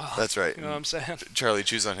once in a while. That's right. You know what I'm saying? Charlie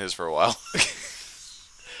chews on his for a while.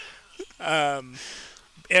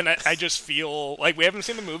 And I just feel like we haven't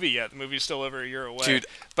seen the movie yet. The movie's still over a year away. Dude.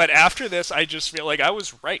 But after this, I just feel like I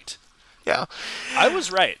was right. Yeah. I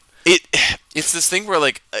was right. It's this thing where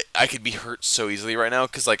like I could be hurt so easily right now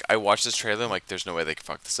because like I watched this trailer. I'm like, there's no way they can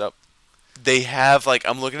fuck this up. They have like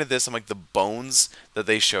I'm looking at this. I'm like the bones that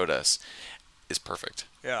they showed us is perfect.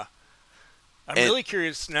 Yeah. I'm And- really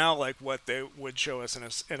curious now, like what they would show us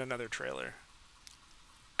in another trailer.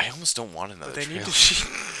 I almost don't want another But they trailer. need to.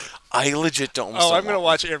 I legit don't. Almost Oh, don't I'm gonna want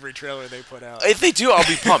watch every trailer they put out. If they do, I'll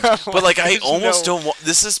be pumped. But like, I There's almost no- don't want.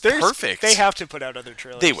 This is There's- perfect. They have to put out other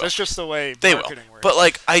trailers. They will. That's just the way They will. marketing works. But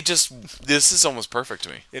like, this is almost perfect to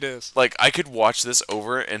me. it is. Like, I could watch this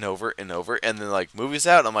over and over and over, and then like movies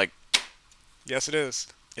out. I'm like, Yes, it is.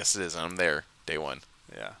 yes, it is. And I'm there. Day one,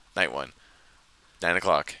 Yeah. night one, 9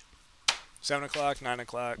 o'clock, 7 o'clock, 9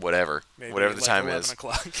 o'clock. whatever, Maybe whatever the like time 11 is.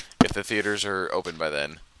 o'clock. If the theaters are open by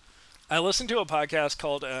then. I listened to a podcast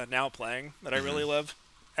called Now Playing that I Mm-hmm. really love,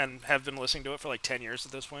 and have been listening to it for like 10 years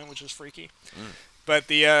at this point, which is freaky. Mm. But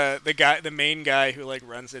the main guy who like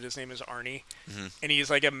runs it, his name is Arnie, Mm-hmm. and he's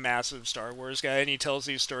like a massive Star Wars guy, and he tells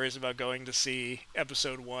these stories about going to see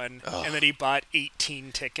Episode 1, and then he bought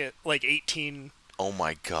 18 Oh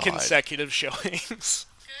my god. consecutive showings.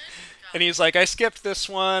 Good. And he's like, I skipped this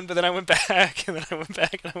one, but then I went back, and then I went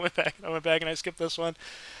back, and I went back, and I went back, and I skipped this one.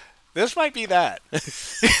 This might be that.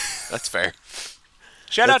 That's fair.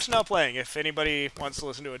 Shout out to Now Playing. If anybody wants to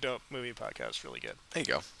listen to a dope movie podcast, really good. There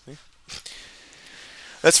you go.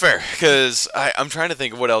 That's fair, because I'm trying to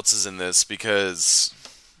think of what else is in this, because...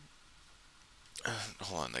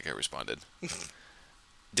 hold on, that guy responded.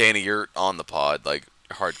 Danny, you're on the pod, like,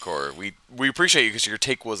 hardcore. We appreciate you because your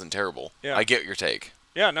take wasn't terrible. Yeah. I get your take.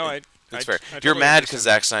 Yeah, no, That's I fair. I You're totally mad because understand.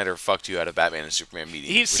 Zack Snyder fucked you out of Batman and Superman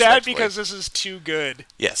meeting. He's sad respectfully. because this is too good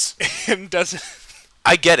Yes. and doesn't.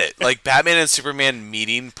 I get it. Like, Batman and Superman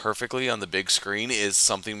meeting perfectly on the big screen is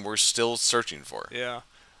something we're still searching for. Yeah,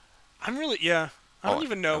 I'm really. Yeah, I Oh, don't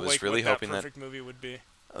even know I was like really what that hoping that- perfect movie would be.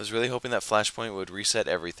 I was really hoping that Flashpoint would reset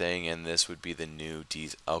everything, and this would be the new D.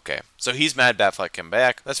 Okay, so he's mad Batfleck came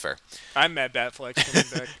back. That's fair. I'm mad Batfleck coming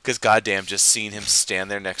back. Because goddamn, just seeing him stand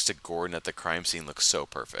there next to Gordon at the crime scene looks so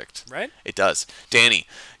perfect. Right? It does. Danny,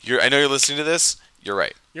 I know you're listening to this. You're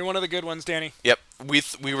right. You're one of the good ones, Danny. Yep.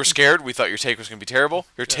 We were scared. We thought your take was going to be terrible.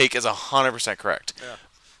 Your take is 100% correct. Yeah.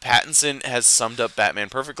 Pattinson has summed up Batman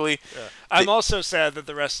perfectly. Yeah. I'm also sad that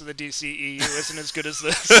the rest of the DCEU isn't as good as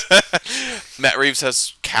this. Matt Reeves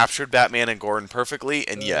has captured Batman and Gordon perfectly,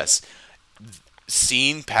 and yes,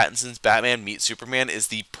 seeing Pattinson's Batman meet Superman is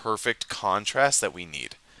the perfect contrast that we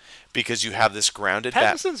need, because you have this grounded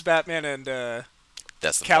Pattinson's Batman and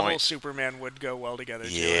that's the Cavill point. Superman would go well together.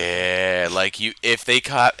 Yeah, like if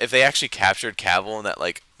they actually captured Cavill in that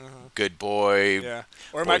good boy, yeah,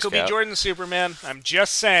 or Boy Michael B. Scout. Jordan Superman. I'm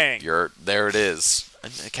just saying. There it is.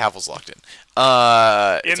 And Cavill's locked in.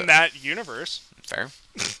 In that universe, Fair.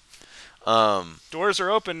 doors are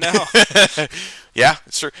open now. Yeah,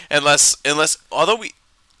 it's true. Unless although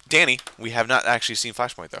Danny, we have not actually seen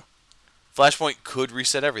Flashpoint though. Flashpoint could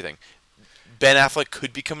reset everything. Ben Affleck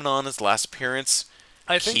could be coming on his last appearance.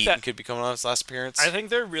 I think Keaton that could be coming on his last appearance. I think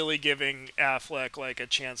they're really giving Affleck like a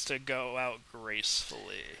chance to go out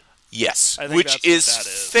gracefully. Yes, I think which that's what is that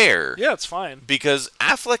is. fair. Yeah, it's fine. Because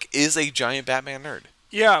Affleck is a giant Batman nerd.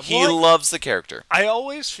 Yeah, He well, loves the character. I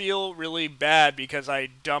always feel really bad because I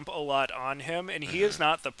dump a lot on him, and he is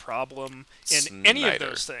not the problem in any of Snyder.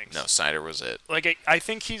 those things. No, Snyder was it. Like, I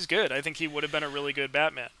think he's good. I think he would have been a really good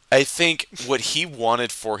Batman. I think what he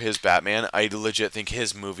wanted for his Batman, I legit think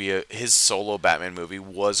his solo Batman movie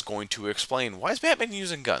was going to explain why is Batman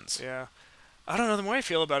using guns. Yeah. I don't know. The more I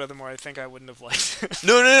feel about it, the more I think I wouldn't have liked it.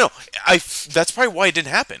 No. That's probably why it didn't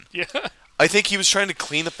happen. Yeah. I think he was trying to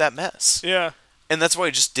clean up that mess. Yeah. And that's why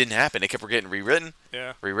it just didn't happen. It kept getting rewritten.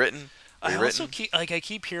 Yeah. Rewritten. I also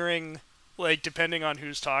keep hearing, like, depending on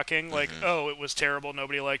who's talking, like, oh, it was terrible,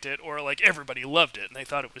 nobody liked it, or like everybody loved it and they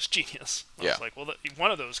thought it was genius. I was like, well,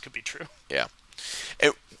 one of those could be true. Yeah.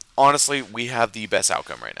 Honestly, we have the best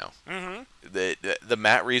outcome right now. Mm-hmm. The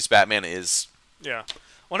Matt Reeves Batman is Yeah.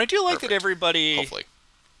 Well, I do like that hopefully.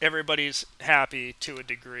 everybody's happy to a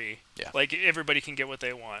degree. Yeah. Like, everybody can get what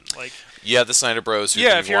they want. Like, Yeah, the Snyder Bros. Who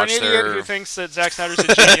yeah, can if you're an watch idiot their... who thinks that Zack Snyder's a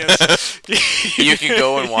genius, You can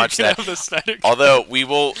go and watch you can that. have the Snyder Cut. Although we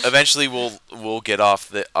will eventually we'll get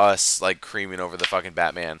off us like creaming over the fucking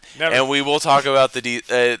Batman, Never. and we will talk about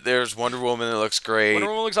there's Wonder Woman that looks great. Wonder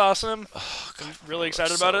Woman looks awesome. Oh, God, I'm really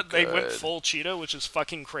excited looks about so it. They went good. full cheetah, which is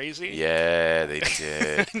fucking crazy. Yeah, they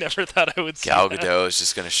did. I never thought I would see Gal that. Gadot is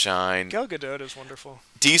just gonna shine. Gal Gadot is wonderful.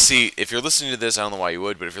 DC, if you're listening to this, I don't know why you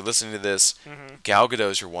would, but if you're listening to this, Gal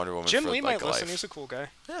Gadot is your Wonder Woman Jim for Lee like might listen. life. He's a cool guy.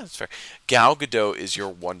 Yeah, that's fair. Gal Gadot is your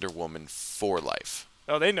Wonder Woman for life.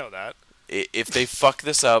 Oh, they know that. If they fuck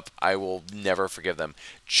this up, I will never forgive them.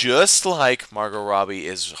 Just like Margot Robbie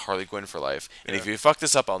is Harley Quinn for life. And if you fuck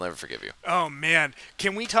this up, I'll never forgive you. Oh, man.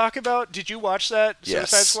 Can we talk about... Did you watch that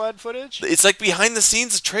Yes. Suicide Squad footage? It's like behind the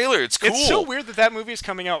scenes trailer. It's cool. It's so weird that movie's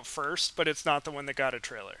coming out first, but it's not the one that got a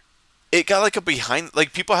trailer. It got like a behind...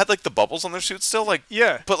 Like people had like the bubbles on their suits still. Like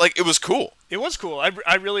Yeah. But like it was cool. It was cool.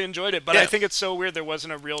 I really enjoyed it, but Yeah. I think it's so weird there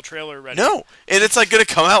wasn't a real trailer ready. No. And it's like going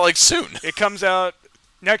to come out like soon. It comes out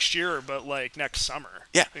next year, but like next summer.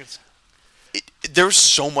 Yeah. It's, There was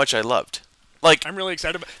so much I loved. Like I'm really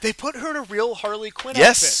excited. They put her in a real Harley Quinn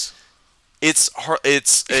yes. It's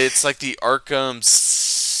like the Arkham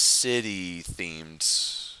City themed.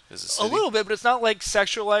 Is it outfit. city? A little bit, but it's not like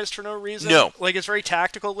sexualized for no reason. No. Like it's very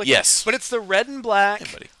tactical looking. Yes. But it's the red and black.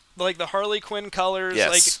 Hey, buddy. Like the Harley Quinn colors. Yes.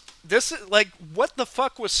 Like this like what the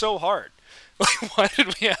fuck was so hard? Like why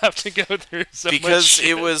did we have to go through so much Because shit?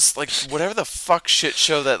 it was like whatever the fuck shit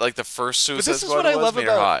show that like the first But Suicide this is Squad what I was love made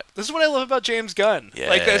her about hot. this is what I love about James Gunn.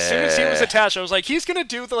 Like as soon as he was Yeah. attached, I was like, he's gonna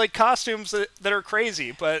do the like costumes that are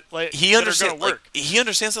crazy, but like He that understands are gonna work. like he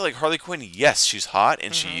understands that like Harley Quinn, yes, she's hot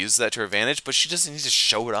and Mm-hmm. she uses that to her advantage, but she doesn't need to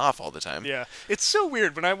show it off all the time. Yeah, it's so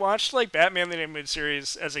weird. When I watched like Batman the Animated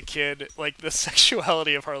Series as a kid, like the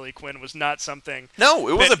sexuality of Harley Quinn was not something No,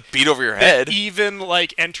 it wasn't beat over your that head. even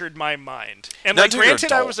like entered my mind. And Not like, until you're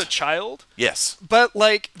granted, I adult. was a child, Yes. but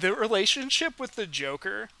like the relationship with the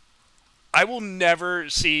Joker, I will never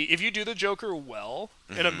see. If you do the Joker well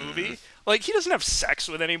in a movie, like he doesn't have sex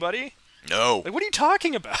with anybody. No. Like, what are you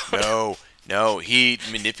talking about? No, he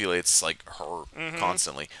manipulates like her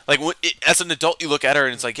constantly. Like as an adult, you look at her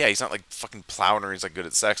and it's like, yeah, he's not like fucking plowing her. He's like good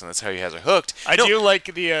at sex, and that's how he has her hooked. I No, do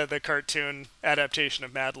like the cartoon adaptation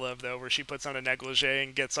of Mad Love though, where she puts on a negligee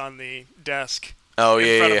and gets on the desk Oh in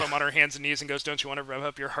yeah, front yeah. of him on her hands and knees and goes, "Don't you want to rev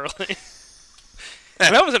up your Harley?"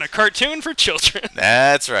 That wasn't a cartoon for children.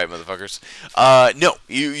 That's right, motherfuckers. No,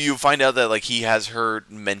 you find out that like he has her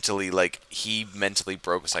mentally, like he mentally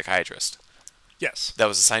broke a psychiatrist Yes. that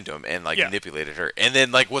was assigned to him and like Yeah. manipulated her. And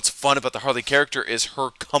then like what's fun about the Harley character is her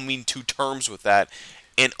coming to terms with that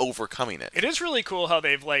and overcoming it. It is really cool how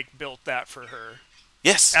they've like built that for her.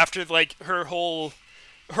 Yes. After like her whole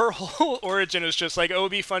origin is just like, oh,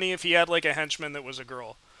 it'd be funny if he had like a henchman that was a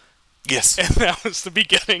girl. Yes. And that was the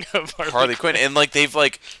beginning of Harley Quinn. And like they've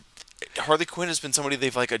like Harley Quinn has been somebody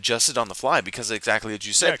they've like adjusted on the fly because of exactly what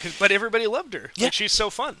you said. Yeah, but everybody loved her. Yeah. Like, she's so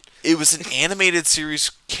fun. It was an animated series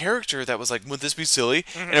character that was like, would this be silly?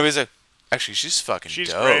 And everybody's like, actually, she's fucking She's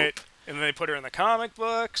dope. great. And then they put her in the comic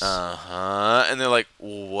books. And they're like,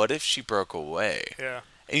 well, what if she broke away? Yeah.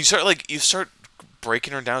 And you start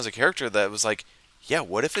breaking her down as a character that was like, yeah,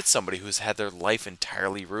 what if it's somebody who's had their life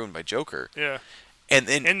entirely ruined by Joker? Yeah. And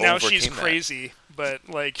then And now she's overcame that. crazy, but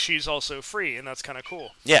like she's also free, and that's kind of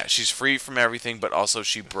cool. Yeah, she's free from everything, but also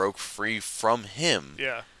she broke free from him.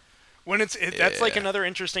 Yeah. When that's like Yeah. another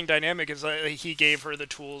interesting dynamic is he gave her the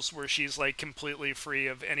tools where she's like completely free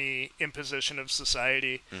of any imposition of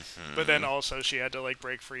society, but then also she had to like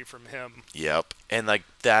break free from him. Yep. And like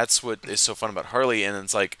that's what is so fun about Harley, and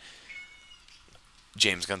it's like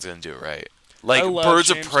James Gunn's gonna do it right. Like I love Birds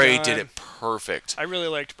James of Prey Gunn. did it perfect. I really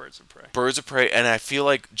liked Birds of Prey. Birds of Prey, and I feel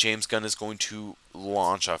like James Gunn is going to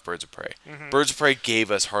launch off Birds of Prey. Birds of Prey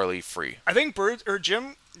gave us Harley free. I think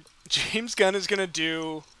James Gunn is gonna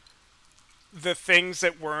do the things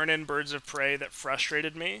that weren't in Birds of Prey that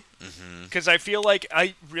frustrated me, because I feel like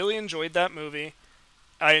I really enjoyed that movie.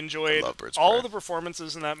 I enjoyed love Birds of all Prey. of the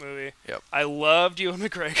performances in that movie. Yep. I loved Ewan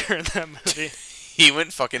McGregor in that movie. He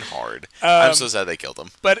went fucking hard. I'm so sad they killed him.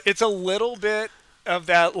 But it's a little bit of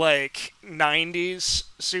that like 90s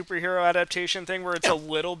superhero adaptation thing where it's a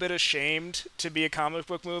little bit ashamed to be a comic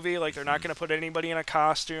book movie. Like they're not going to put anybody in a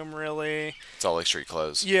costume really. It's all like street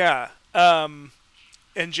clothes. Yeah.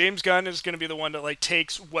 And James Gunn is going to be the one that like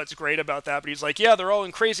takes what's great about that, but he's like, yeah, they're all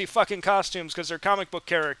in crazy fucking costumes because they're comic book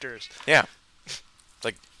characters. Yeah.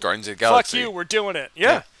 Like Guardians of the Galaxy. Fuck you, we're doing it.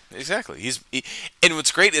 Yeah. Exactly. And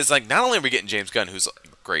what's great is like not only are we getting James Gunn, who's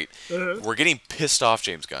great, we're getting pissed off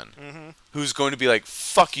James Gunn, who's going to be like,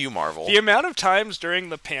 "Fuck you, Marvel." The amount of times during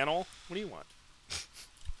the panel, what do you want?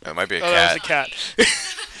 It might be a Oh, that cat. was a cat.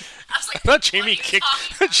 I was like, I thought what Jamie are you kicked.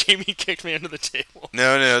 talking Jamie kicked me under the table.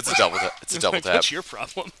 No, it's a double tap. It's a double Like, tap. what's your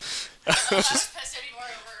problem? about? I was pissed anymore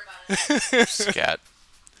over about it. It's a cat.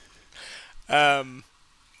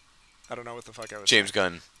 I don't know what the fuck I was. James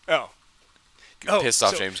Gunn. saying. Pissed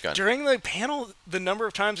off so James Gunn. During the panel, the number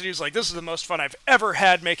of times that he was like, "This is the most fun I've ever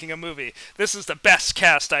had making a movie. This is the best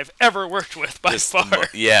cast I've ever worked with by far."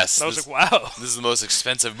 Yes. And I was This, like, "Wow." this is the most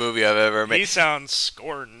expensive movie I've ever He made. sounds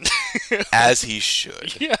scorned. As he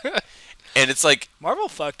should. Yeah. And it's like, Marvel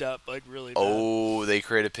fucked up like really bad. oh, they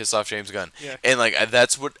created piss off James Gunn. Yeah. And like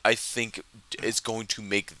that's what I think is going to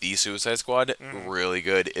make the Suicide Squad really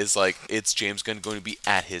good. Is like it's James Gunn going to be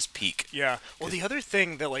at his peak. Yeah. Well, the other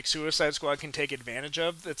thing that like Suicide Squad can take advantage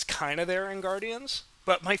of that's kind of there in Guardians.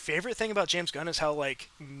 But my favorite thing about James Gunn is how like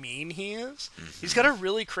mean he is. He's got a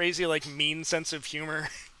really crazy like mean sense of humor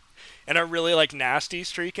and a really like nasty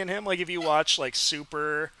streak in him. Like if you watch like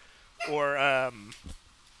Super or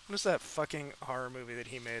what is that fucking horror movie that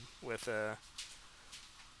he made with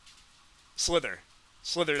Slither?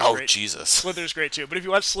 Slither's Oh great. Jesus. Slither's great too. But if you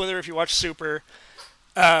watch Slither, if you watch Super,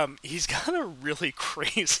 he's got a really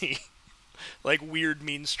crazy, like weird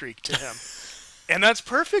mean streak to him. And that's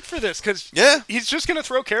perfect for this because Yeah. he's just gonna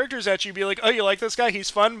throw characters at you, be like, "Oh, you like this guy? He's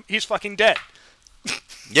fun. He's fucking dead."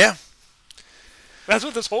 Yeah. That's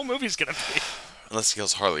what this whole movie's gonna be. Unless he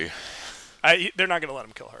kills Harley. They're not gonna let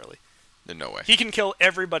him kill Harley. There's no way. He can kill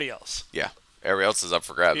everybody else. Yeah. Everybody else is up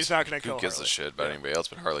for grabs. He's not gonna kill Who gives Harley. a shit about Yeah. anybody else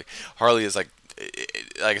but Harley? Harley is like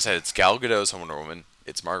I said, it's Gal Gadot as Wonder Woman.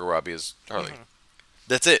 It's Margot Robbie as Harley.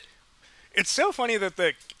 That's it. It's so funny that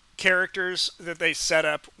the characters that they set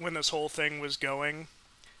up when this whole thing was going,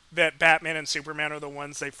 that Batman and Superman are the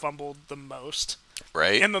ones they fumbled the most.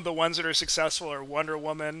 Right? And then the ones that are successful are Wonder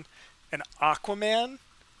Woman and Aquaman.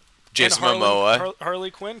 Jason and Momoa.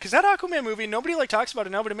 Harley Quinn. Because that Aquaman movie, nobody like talks about it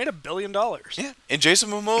now, but it made $1 billion. Yeah. And Jason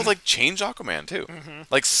Momoa like changed Aquaman too.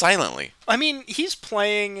 Like silently. I mean, he's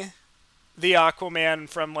playing the Aquaman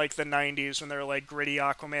from like the 90s when they're like gritty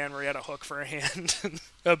Aquaman where he had a hook for a hand and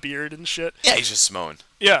a beard and shit. Yeah, he's just Samoan.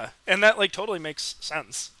 Yeah, and that like totally makes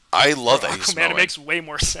sense. I love For that he's Aquaman, Samoan. it makes way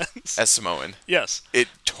more sense. As Samoan. Yes. It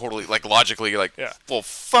totally, like, logically, you're like, Yeah. well,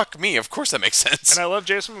 fuck me. Of course that makes sense. And I love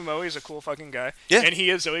Jason Momoa. He's a cool fucking guy. Yeah. And he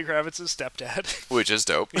is Zoe Kravitz's stepdad. Which is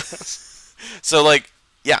dope. So, like,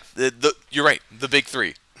 yeah, you're right. The big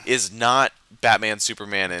three. is not Batman,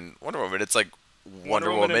 Superman, and Wonder Woman. It's like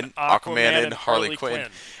Wonder Woman, Aquaman, and Harley Quinn.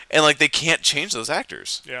 And like they can't change those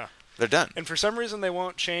actors. Yeah. They're done. And for some reason they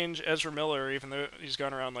won't change Ezra Miller, even though he's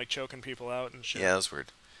gone around like choking people out and shit. Yeah, that's weird.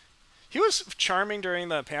 He was charming during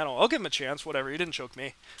the panel. I'll give him a chance. Whatever. He didn't choke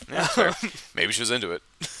me. Yeah, fair. Maybe she was into it.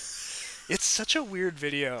 It's such a weird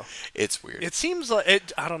video. It's weird. It seems like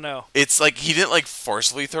it. I don't know. It's like he didn't like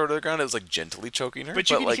forcefully throw her to the ground. It was like gently choking her. But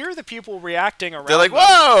you can like, hear the people reacting around. they're like, them.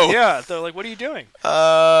 "Whoa!" Yeah, they're like, "What are you doing,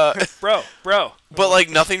 bro?" But like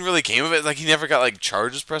nothing really came of it. Like he never got like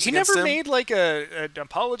charges pressed He against never him. made like an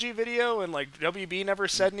apology video, and like WB never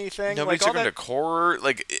said anything. Nobody like all took him that, to court.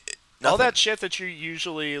 Like all nothing. that shit that you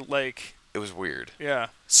usually like. It was weird. Yeah.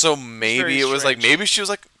 So very maybe it was like strange. maybe she was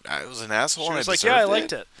like I was an asshole. She and was I like, "Yeah, I deserved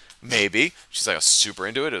liked it." Maybe she's like super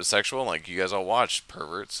into it. It was sexual. And, like you guys all watched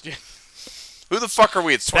perverts. Who the fuck are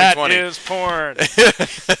we? It's 2020. That is porn.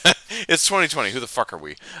 It's 2020. Who the fuck are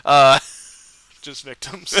we? Just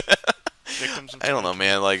victims. Victims of I don't know,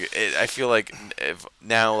 man. Like I feel like if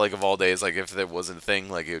now, like of all days, like if there wasn't a thing,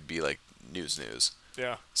 like it would be like news.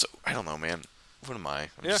 Yeah. So I don't know, man. What am I?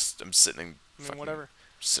 Yeah. I'm sitting in I mean, fucking, whatever.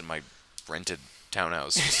 just in my rented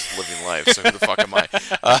townhouse, just living life. So who the fuck am I?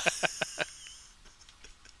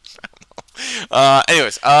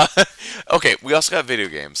 Anyways, okay. We also got video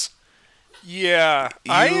games. Yeah.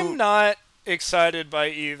 I You- am not excited by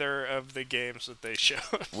either of the games that they showed.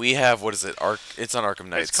 We have what is it? It's on Arkham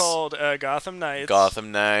Knights. It's called Gotham Knights.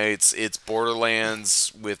 Gotham Knights. It's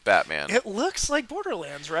Borderlands with Batman. It looks like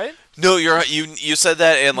Borderlands, right? No, you said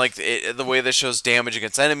that, and like the way that shows damage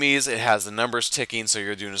against enemies, it has the numbers ticking, so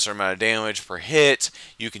you're doing a certain amount of damage per hit.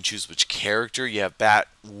 You can choose which character. You have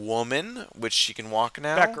Batwoman, which she can walk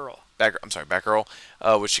now. Batgirl. Batgirl,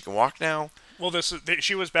 which she can walk now. Well,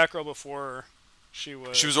 she was Batgirl before she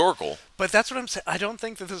was Oracle. But that's what I'm saying. I don't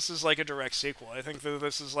think that this is like a direct sequel. I think that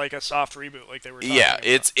this is like a soft reboot, like they were talking Yeah, about.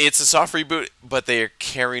 it's a soft reboot, but they are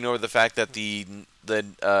carrying over the fact that the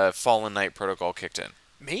Fallen Knight protocol kicked in.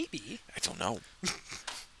 Maybe. I don't know.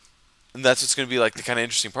 And that's what's going to be like the kind of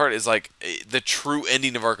interesting part is like the true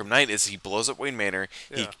ending of Arkham Knight is he blows up Wayne Manor,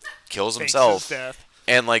 he Yeah. kills Fakes himself, his death.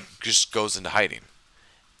 and like just goes into hiding,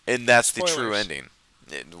 and that's the true Spoilers. ending.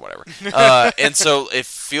 Whatever. And so it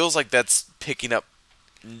feels like that's picking up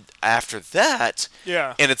after that.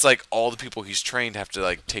 Yeah. And it's like all the people he's trained have to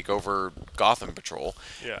like take over Gotham Patrol,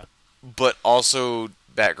 Yeah. but also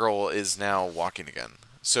Batgirl is now walking again.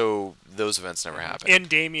 So those events never happened. And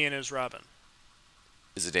Damian is Robin.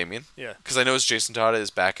 Is it Damien? Yeah. Because I know it's Jason Todd is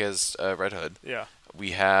back as Red Hood. Yeah.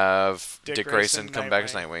 We have Dick Dick Grayson, Grayson come back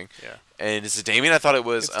as Nightwing. Yeah. And is it Damien? I thought it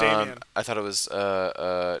was. It's Damien. I thought it was.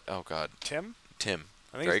 Oh God. Tim? Tim.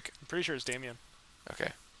 I think Drake. I'm pretty sure it's Damian.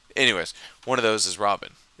 Okay. Anyways, one of those is Robin,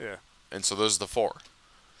 Yeah. and so those are the four.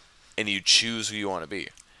 And you choose who you want to be.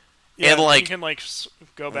 Yeah, And, like, you can like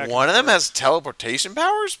go back. One of and them forth. has teleportation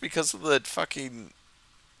powers because of the fucking.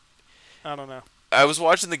 I don't know. I was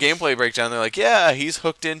watching the gameplay breakdown. They're like, "Yeah, he's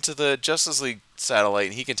hooked into the Justice League satellite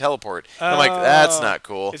and he can teleport." And I'm like, "That's Oh. not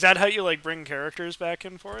cool." Is that how you like bring characters back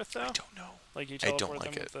and forth though? I don't know. Like you I teleport don't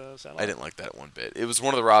like them it. with the satellite? I didn't like that one bit. It was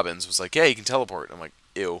one of the Robins was like, "Yeah, you can teleport." I'm like,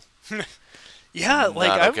 "Ew." Yeah, like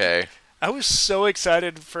Not I, okay. I was so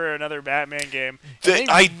excited for another Batman game. and The they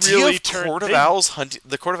idea really of turned, Court of they, Owls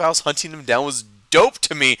hunting him down was dope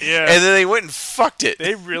to me. Yeah. And then they went and fucked it.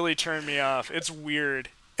 They really turned me off. It's weird.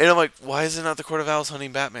 And I'm like, why is it not the Court of Owls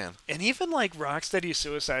hunting Batman? And even like Rocksteady's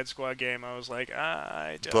Suicide Squad game, I was like,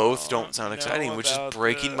 I don't. Both don't sound know exciting, which is about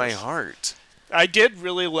breaking my this. heart. I did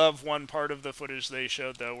really love one part of the footage they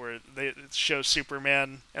showed though, where they show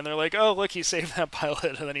Superman and they're like, "Oh, look, he saved that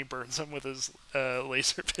pilot," and then he burns him with his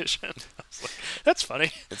laser vision. I was like, "That's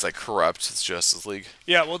funny." It's like corrupt. It's Justice League.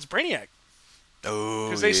 Yeah, well, it's Brainiac Oh,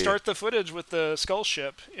 because they start the footage with the Skull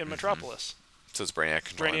ship in Metropolis. So it's Brainiac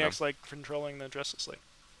controlling them. Brainiac's like controlling the Justice League.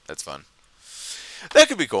 That's fun. That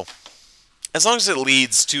could be cool. As long as it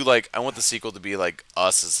leads to, like, I want the sequel to be, like,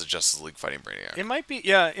 us as the Justice League fighting Brainiac. It might be,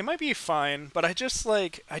 yeah, it might be fine, but I just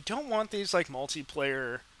like I don't want these like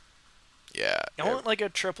multiplayer. Yeah. I want like a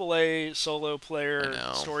AAA solo I player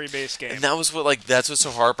know. story-based game. And that was what, like, that's what's so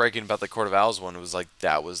heartbreaking about the Court of Owls one. It was like,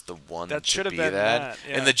 that was the one That to should have be been that,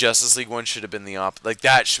 yeah. And the Justice League one should have been the like,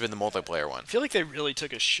 that should have been the multiplayer one. I feel like they really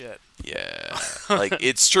took a shit. Yeah. Like,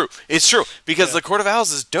 it's true. It's true. Because Yeah. the Court of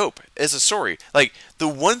Owls is dope as a story. Like, the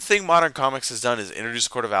one thing modern comics has done is introduce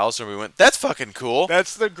Court of Owls, and we went, that's fucking cool.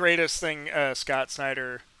 That's the greatest thing Scott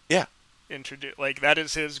Snyder Yeah. introduced. Like that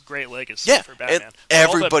is his great legacy Yeah, for and Batman. For all that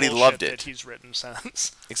everybody bullshit loved it. that he's written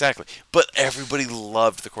since. Exactly. But everybody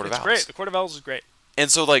loved the Court It's of Owls. great. The Court of Owls is great. And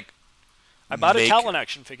so, like, I bought make- a Talon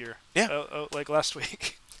action figure. Yeah. Like last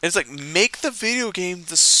week. And it's like, make the video game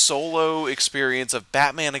the solo experience of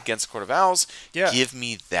Batman against Court of Owls. Yeah. Give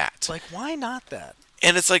me that. It's like, why not that?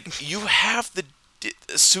 And it's like, you have the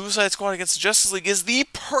Suicide Squad against the Justice League is the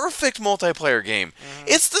perfect multiplayer game.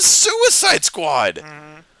 It's the Suicide Squad.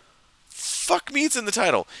 Fuck me, it's in the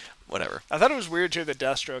title. Whatever. I thought it was weird too that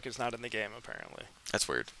Deathstroke is not in the game apparently, That's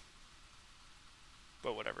weird.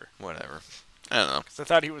 but whatever. Whatever. I don't know. 'Cause I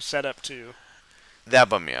thought he was set up to. That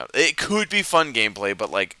bummed me out. It could be fun gameplay,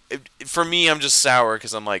 but like, for me, I'm just sour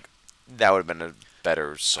because I'm like, that would have been a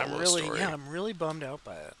better solo story. I'm really bummed out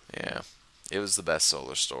by it. Yeah. It was the best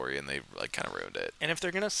solo story, and they like kind of ruined it. And if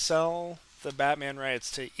they're gonna sell the Batman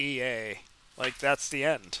rights to EA, like that's the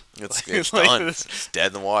end. It's like done. this- It's dead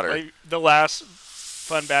in the water. Like the last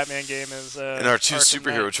fun Batman game is. And our two Arkham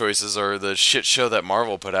superhero Knight. choices are the shit show that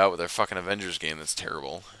Marvel put out with their fucking Avengers game that's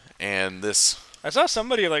terrible, and this. I saw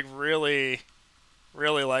somebody like really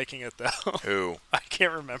liking it though. Who? I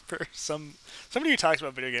can't remember. Somebody who talks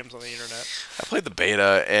about video games on the internet. I played the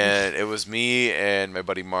beta, and it was me and my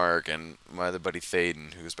buddy Mark and my other buddy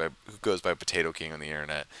Thaden, who goes by Potato King on the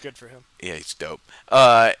internet. Good for him. Yeah, he's dope.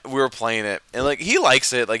 We were playing it, and like he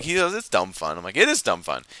likes it. Like he goes, it's dumb fun. I'm like, it is dumb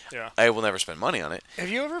fun. Yeah. I will never spend money on it. Have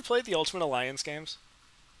you ever played the Ultimate Alliance games?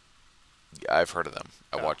 I've heard of them.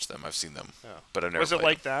 I Oh. watched them. I've seen them. Oh. But I've never. Was it played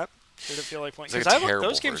like them. that? Did it feel like playing? It's like Because a terrible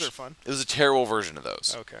those games version. are fun. It was a terrible version of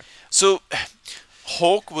those. Okay. So,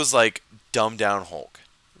 Hulk was like dumbed down Hulk.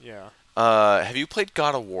 Yeah. Have you played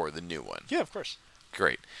God of War, the new one? Yeah, of course.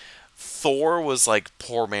 Great. Thor was like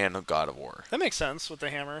poor man of God of War, That makes sense with the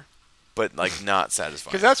hammer. but like not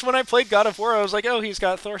satisfying. Because that's when I played God of War. I was like, oh, he's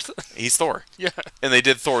got Thor. He's Thor, Yeah. and they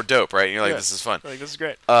did Thor dope, right? And you're like, Yeah. this is fun. Like this is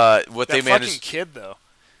great. What That they fucking managed, kid though.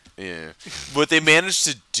 yeah, what they managed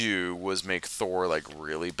to do was make Thor like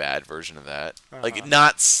really bad version of that, like Uh-huh.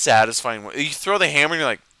 not satisfying. You throw the hammer, and you're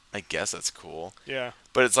like, I guess that's cool, Yeah.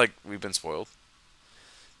 but it's like we've been spoiled.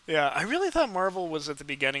 Yeah, I really thought Marvel was at the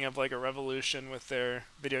beginning of like a revolution with their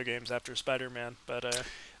video games after Spider-Man, but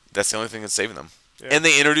That's the only thing that's saving them. yeah. And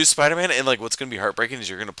they introduced Spider-Man, and like what's going to be heartbreaking is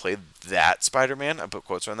you're going to play that Spider-Man. I put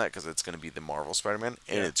quotes on that because it's going to be the Marvel Spider-Man,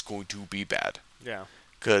 and Yeah. it's going to be bad yeah.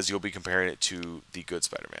 because you'll be comparing it to the good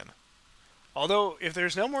Spider-Man. Although, if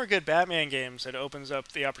there's no more good Batman games, it opens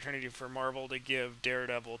up the opportunity for Marvel to give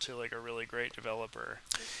Daredevil to like a really great developer.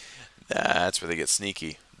 That's where they get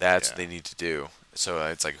sneaky. That's Yeah. what they need to do. So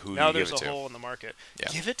it's like, who Now do you there's give it a to? hole in the market. Yeah.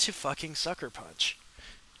 Give it to fucking Sucker Punch.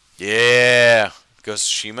 Yeah,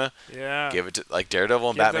 Ghost of Tsushima. Yeah. Give it to like Daredevil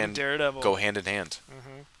and Give them Batman. Daredevil. Go hand in hand.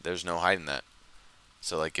 hmm There's no hiding that.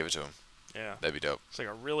 So like, give it to him. Yeah. That'd be dope. It's like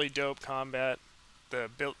a really dope combat. The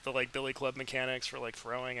like Billy Club mechanics for like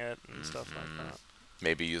throwing it and stuff like Mhm. that.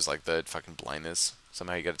 Maybe use like the fucking blindness.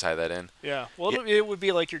 Somehow you got to tie that in. Yeah. Well, Yeah. it would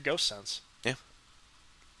be like your ghost sense.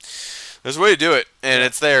 There's a way to do it, and Yeah.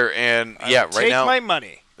 it's there. And I yeah, will right take now, my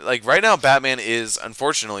money. like right now, Batman is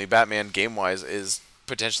unfortunately Batman game wise is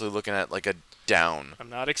potentially looking at like a down, I'm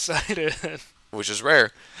not excited. which is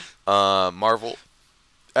rare. Marvel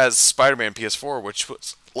as Spider-Man PS4, which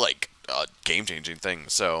was like a game-changing thing.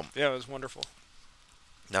 So Yeah, it was wonderful.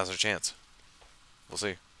 now's our chance. We'll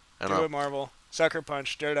see. I Do don't know. it, Marvel. Sucker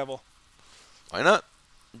Punch, Daredevil. Why not?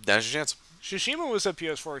 Now's your chance. Tsushima was a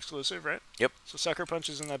PS4 exclusive, right? Yep. So Sucker Punch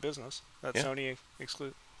is in that business. That Yeah. Sony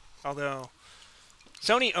exclusive. Although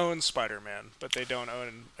Sony owns Spider-Man, but they don't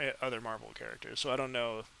own other Marvel characters. So I don't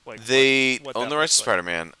know like They what own that the rights to looks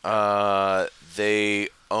like. Spider-Man. They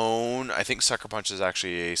own. I think Sucker Punch is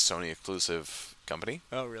actually a Sony exclusive company.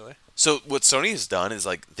 Oh, really? So what Sony has done is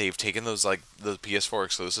like they've taken those like the PS4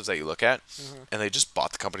 exclusives that you look at, Mhm. and they just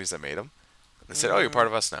bought the companies that made them. They said, "Oh, you're part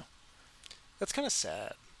of us now." That's kind of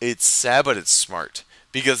sad. It's sad, but it's smart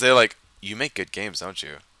because they're like, "You make good games, don't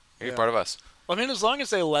you? You're Yeah. part of us." Well, I mean, as long as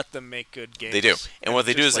they let them make good games. They do, and what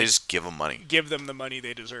they do is they like, just give them money. give them the money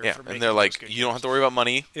they deserve. Yeah, for and making they're those like, good "You don't have games. to worry about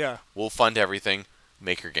money. Yeah, We'll fund everything.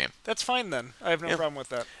 Make your game." that's fine then. I have no Yeah. problem with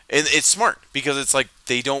that. And it's smart because it's like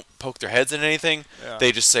they don't poke their heads in anything. Yeah.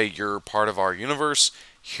 They just say, "You're part of our universe.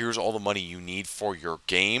 Here's all the money you need for your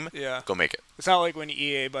game. Yeah. Go make it." It's not like when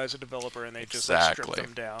EA buys a developer and they just like, strip Exactly.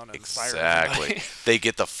 them down and fire Exactly. everybody. They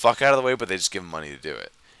get the fuck out of the way, but they just give them money to do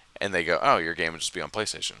it. And they go, "Oh, your game will just be on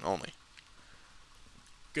PlayStation only."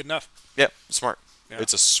 Good enough. Yeah, smart. Yeah.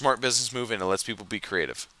 It's a smart business move, and it lets people be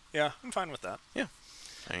creative. Yeah, I'm fine with that.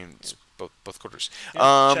 I mean, it's both quarters.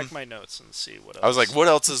 Yeah, check my notes and see what else. I was like, "What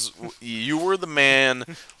else is?" You were the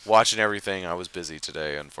man watching everything. I was busy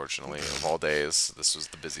today, unfortunately. Of all days, this was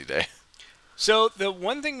the busy day. So the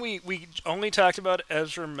one thing we only talked about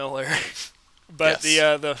Ezra Miller, but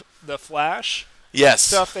Yes. the Flash Yes.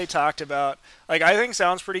 stuff they talked about, like I think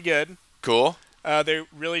sounds pretty good. Cool. They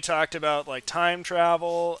really talked about like time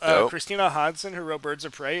travel. Dope. Christina Hodson, who wrote Birds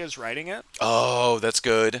of Prey, is writing it. Oh, that's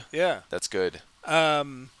good. Yeah. That's good.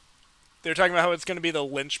 They're talking about how it's going to be the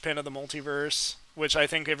linchpin of the multiverse, which I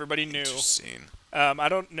think everybody knew. Interesting. I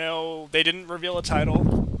don't know. They didn't reveal a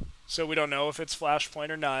title, so we don't know if it's Flashpoint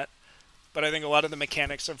or not. But I think a lot of the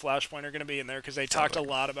mechanics of Flashpoint are going to be in there because they talked a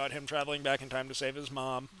lot about him traveling back in time to save his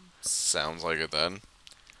mom. Sounds like it then.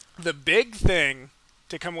 The big thing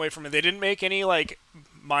to come away from it, they didn't make any like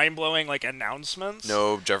mind-blowing like announcements.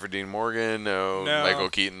 No Jeffrey Dean Morgan. No Michael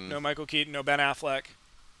Keaton. No Michael Keaton. No Ben Affleck.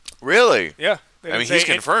 Really? Yeah. I mean, he's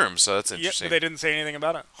confirmed, so that's interesting. Yeah, they didn't say anything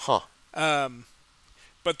about it. Huh.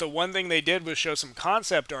 But the one thing they did was show some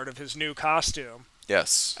concept art of his new costume,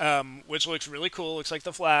 Yes. which looks really cool. Looks like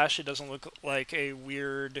the Flash. It doesn't look like a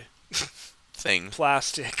weird Thing.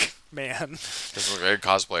 plastic man Doesn't look like a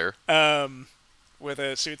cosplayer. with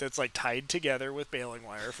a suit that's like tied together with baling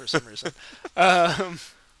wire for some reason.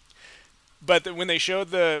 But when they showed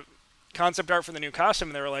the concept art for the new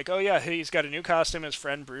costume, they were like, "Oh yeah, he's got a new costume. His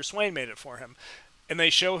friend Bruce Wayne made it for him." And they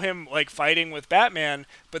show him like fighting with Batman,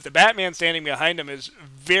 but the Batman standing behind him is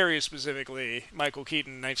very specifically Michael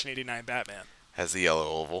Keaton, 1989 Batman. Has the yellow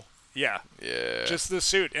oval. Yeah, Yeah. just the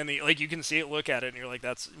suit and the like. You can see it, look at it, and you're like,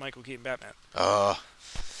 "That's Michael Keaton Batman."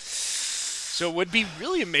 So it would be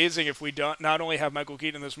really amazing if we don't not only have Michael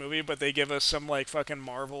Keaton in this movie, but they give us some like fucking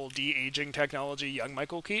Marvel de-aging technology, young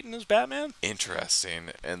Michael Keaton as Batman. Interesting.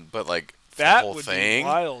 But like That the whole would thing. be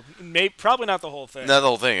wild. Probably not the whole thing. Not the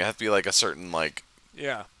whole thing. It has to be like a certain like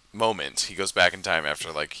Yeah. moment. He goes back in time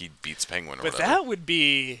after like he beats Penguin or But whatever. that would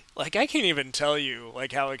be like I can't even tell you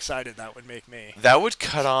like how excited that would make me. That would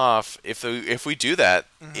cut off if we do that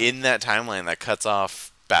in that timeline. That cuts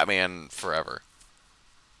off Batman Forever.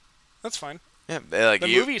 That's fine. Yeah, like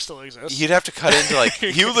The movie still exists. You'd have to cut into like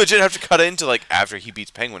you legit have to cut into like after he beats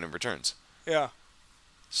Penguin and returns. Yeah.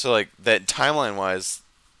 So like that timeline wise,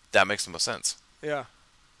 that makes the most sense. Yeah.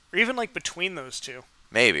 Or even like between those two.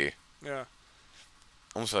 Maybe. Yeah.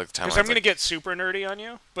 Almost feel like the timeline. Because I'm going to get super nerdy on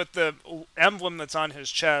you, but the emblem that's on his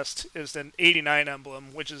chest is an 89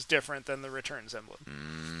 emblem, which is different than the Returns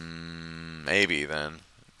emblem. Maybe then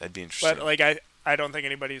that'd be interesting. But like I don't think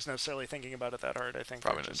anybody's necessarily thinking about it that hard. I think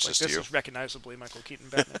Probably they're not, just, just like, you. this is recognizably Michael Keaton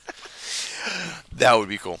Batman. That would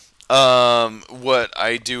be cool. What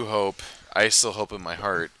I do hope, I still hope in my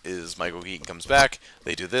heart, is Michael Keaton comes back.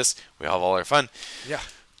 They do this. We have all our fun. Yeah.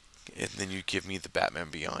 And then you give me the Batman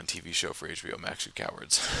Beyond TV show for HBO Max, you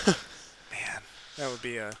cowards. Man, that would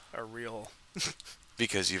be a real...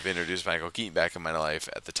 Because you've introduced Michael Keaton back in my life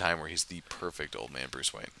at the time where he's the perfect old man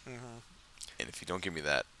Bruce Wayne. Mm-hmm. And if you don't give me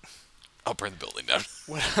that, I'll burn the building down.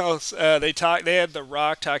 What else? They had The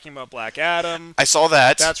Rock talking about Black Adam. I saw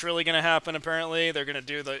that. That's really going to happen, apparently. They're going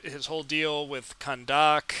to do his whole deal with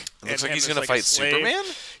Kahndaq. It looks like he's going to fight Superman?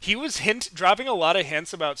 He was dropping a lot of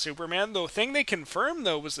hints about Superman. The thing they confirmed,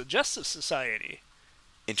 though, was the Justice Society.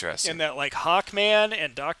 Interesting. And that, like, Hawkman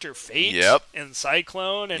and Dr. Fate Yep. and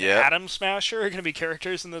Cyclone and Yep. Atom Smasher are going to be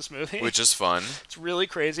characters in this movie. Which is fun. It's really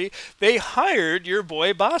crazy. They hired your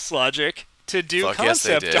boy Boss Logic to do Fuck yes,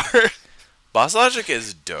 they concept did. art. Boss Logic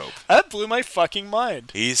is dope. That blew my fucking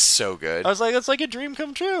mind. He's so good. I was like, it's like a dream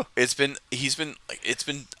come true. It's been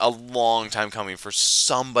a long time coming for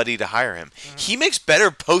somebody to hire him. He makes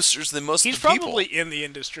better posters than most He's of the people. probably in the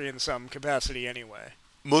industry in some capacity anyway.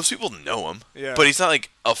 Most people know him. Yeah. But he's not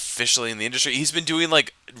like officially in the industry. He's been doing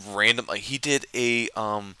like random like he did a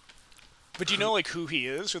But do you know like who he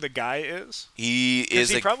is, who the guy is? he 'Cause is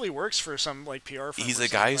he like probably works for some like PR firm. he's or a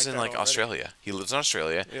guy who's something in that like already. Australia. He lives in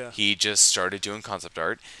Australia. Yeah. He just started doing concept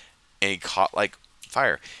art and he caught like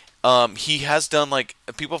fire. He has done like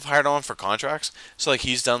people have hired on for contracts. So like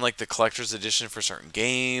he's done like the collector's edition for certain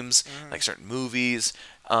games, like certain movies.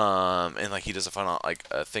 And like he does a fun like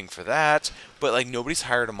a thing for that. But like nobody's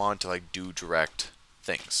hired him on to like do direct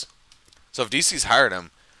things. So if DC's hired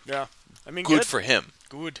him, Yeah. I mean, good for him.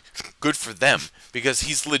 Good. Good for them because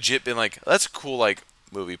he's legit been like that's a cool like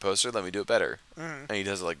movie poster. Let me do it better, and he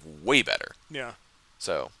does it like way better. Yeah.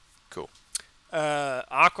 So cool.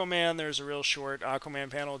 Aquaman, there's a real short Aquaman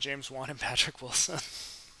panel. James Wan and Patrick Wilson.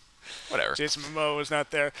 Whatever. Jason Momoa was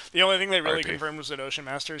not there. The only thing they really RP. confirmed was that Ocean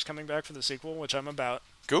Master is coming back for the sequel, which I'm about.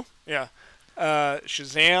 Cool. Yeah.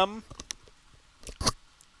 Shazam.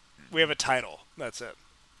 We have a title. That's it.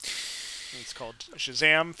 It's called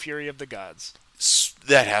Shazam: Fury of the Gods.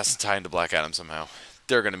 That has to tie into Black Adam somehow.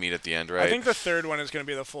 They're gonna meet at the end, right? I think the third one is going to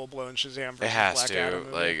be the full-blown Shazam versus it has Black to. Adam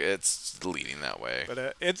movie. Like it's leading that way.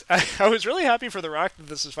 But it's. I was really happy for The Rock that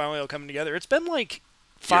this is finally all coming together. It's been like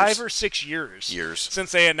 5 or 6 years Years.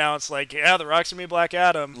 since they announced like, yeah, The Rock's gonna be Black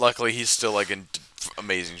Adam. Luckily, he's still like in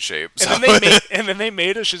amazing shape. And So then they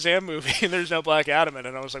made a Shazam movie, and there's no Black Adam in it.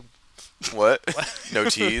 And I was like, what? No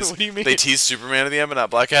tease. What do you mean? They tease Superman at the end, but not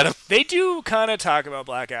Black Adam. they do kind of talk about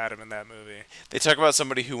Black Adam in that movie. They talk about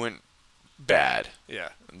somebody who went bad, Yeah,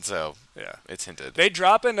 and so yeah. it's hinted. They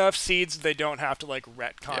drop enough seeds they don't have to like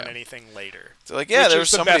retcon Yeah. anything later. They're like, yeah, which there is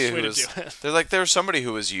was the somebody best who way to was. do it. They're like, there was somebody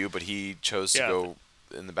who was you, but he chose to Yeah. go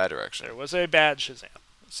in the bad direction. There was a bad Shazam.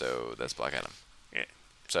 So that's Black Adam. Yeah.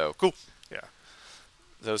 So cool. Yeah.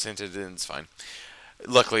 Those hinted, and it's fine.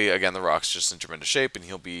 Luckily, again, The Rock's just in tremendous shape, and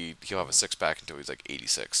he'll have a six pack until he's like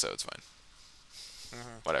 86, so it's fine.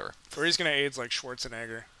 Whatever. Or he's gonna age like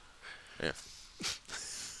Schwarzenegger, Yeah.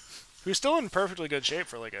 who's still in perfectly good shape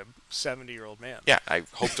for like a 70-year-old man. Yeah, I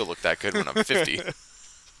hope to look that good when I'm 50.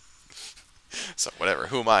 So whatever.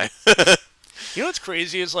 Who am I? You know what's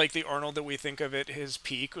crazy is like the Arnold that we think of at his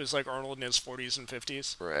peak was like Arnold in his 40s and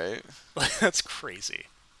 50s. Right. Like that's crazy.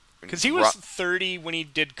 Because he was 30 when he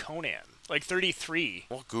did Conan, like 33.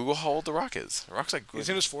 Well, Google how old The Rock is. The Rock's like He's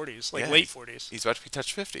in his 40s, like Yeah, late 40s. He's about to be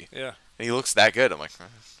touched 50. Yeah. And he looks that good. I'm like,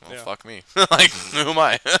 well, Yeah. fuck me. Like, who am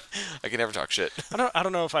I? I can never talk shit. I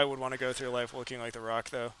don't know if I would want to go through life looking like The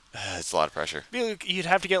Rock though. It's a lot of pressure. You'd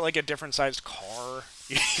have to get like a different sized car.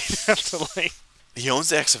 You'd have to like. He owns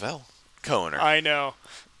the XFL. Co-owner. I know.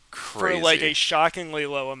 Crazy. For like a shockingly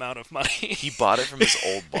low amount of money. He bought it from his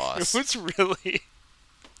old boss. It was really.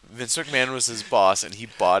 Vince McMahon was his boss, and he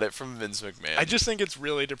bought it from Vince McMahon. I just think it's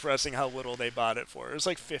really depressing how little they bought it for. It was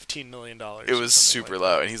like $15 million. It was super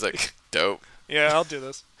low, and he's like, dope. Yeah, I'll do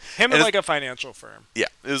this. Him and it's- like a financial firm. Yeah,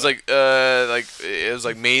 it was like it was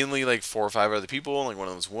like mainly like 4 or 5 other people, and like one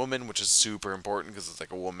of them was a woman, which is super important because it's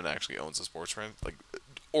like a woman actually owns a sports like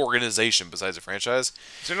organization besides a franchise.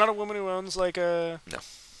 Is there not a woman who owns like a No.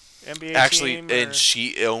 NBA Actually, team? and or-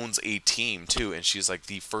 she owns a team too, and she's like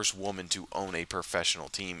the first woman to own a professional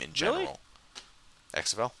team in Really? general.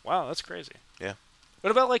 XFL. Wow, that's crazy. Yeah.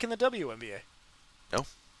 What about like in the WNBA? No.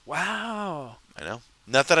 Wow. I know.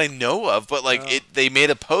 Not that I know of, but like Oh. they made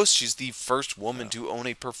a post. She's the first woman to own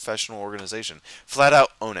a professional organization. Flat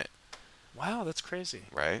out own it, Wow, that's crazy.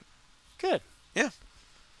 right? Good.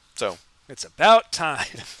 So It's about time.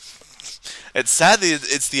 it's sadly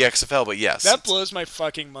it's the XFL, but yes, That it's- blows my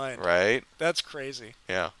fucking mind. right? That's crazy.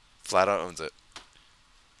 Yeah, flat out owns it.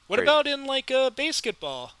 What Crazy. about in like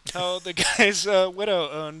basketball? How the guy's widow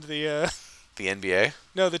owned the The NBA.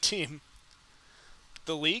 the team.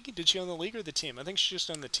 The league? Did she own the league or the team? I think she just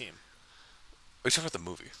owned the team. We talking about the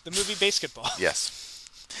movie. The movie Basketball. Yes.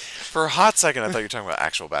 For a hot second, I thought you were talking about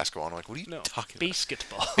actual basketball. I'm like, what are you No, talking about?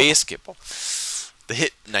 Basketball. Basketball. The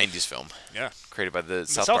hit '90s film Yeah. created by the The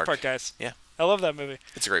South, South Park guys. Yeah. I love that movie.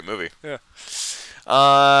 It's a great movie. Yeah.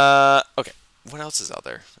 Okay. What else is out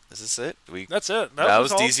there? Is this it? That's it. That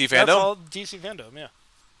was all, DC That's fandom? all DC fandom, yeah.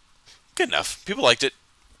 Good enough. People liked it.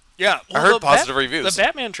 Yeah. I heard positive reviews. The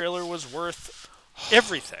Batman trailer was worth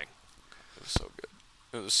everything. It was so good.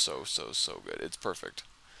 It was so good. It's perfect.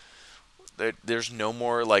 There's no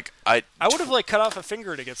more like I would have like cut off a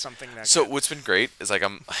finger to get something that So good. what's been great is like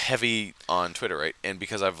I'm heavy on Twitter, right? And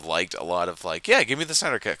because I've liked a lot of like, yeah, give me the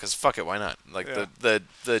Snyder Cut, because fuck it, why not? Like Yeah.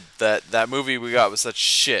 that movie we got was such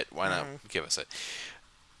shit. Why not Mm-hmm. give us it?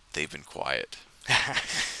 They've been quiet.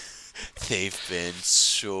 They've been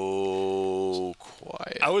so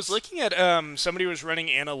quiet. I was looking at somebody was running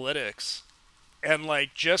analytics, and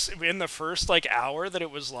like just in the first like hour that it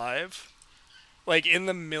was live, like in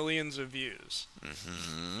the millions of views.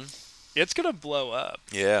 Mm-hmm. It's gonna blow up.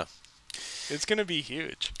 Yeah. It's gonna be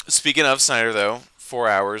huge. Speaking of Snyder, though, 4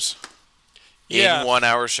 hours Yeah. in 1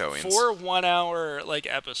 hour showings. 4 1-hour like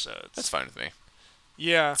episodes. That's fine with me.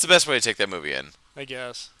 Yeah, It's the best way to take that movie in. I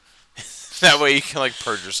guess. That way you can like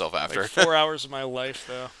purge yourself after. Like 4 hours of my life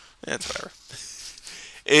though. It's whatever.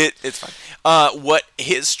 It's fine. What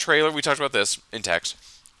his trailer? We talked about this in text.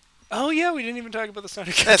 Oh yeah, we didn't even talk about the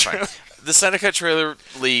Snyder Cut That's fine. trailer. The Snyder Cut trailer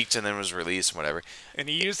leaked and then was released and whatever. And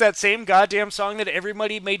he used that same goddamn song that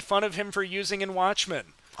everybody made fun of him for using in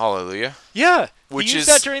Watchmen. Hallelujah. Yeah, Which he used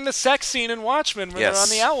is- that during the sex scene in Watchmen when Yes. they're on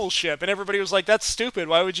the owl ship, and everybody was like, "That's stupid.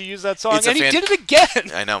 Why would you use that song?" It's a And he fan- did it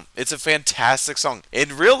again. I know. It's a fantastic song.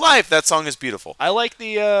 In real life, that song is beautiful. I like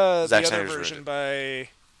the Zack other Snyder's version by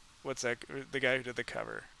what's that? The guy who did the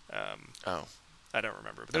cover. Oh. I don't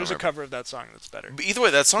remember, but I don't there's a remember. cover of that song that's better. But either way,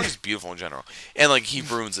 that song is beautiful in general. And like he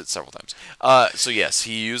ruins it several times. So yes,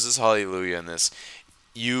 he uses Hallelujah in this.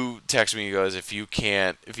 You text me, you guys, if you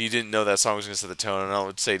didn't know that song was going to set the tone, and I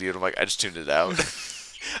would say to you, I'm like, I just tuned it out.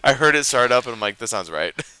 I heard it start up, and I'm like, that sounds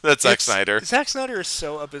right. That's Zack Snyder. Zack Snyder is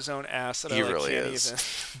so up his own ass that He I like, really can't is.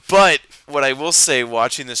 even. But what I will say,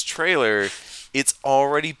 watching this trailer, it's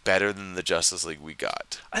already better than the Justice League we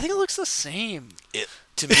got. I think it looks the same.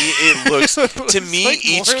 To me, it looks. To me, like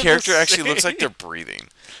each more of the character actually looks same. like they're breathing.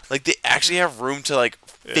 Like they actually have room to like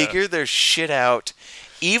figure their shit out,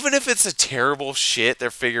 even if it's a terrible shit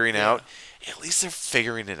they're figuring out. At least they're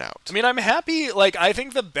figuring it out. I mean, I'm happy. Like, I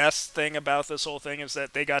think the best thing about this whole thing is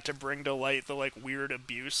that they got to bring to light the like weird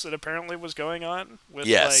abuse that apparently was going on with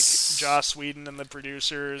Yes. like Joss Whedon and the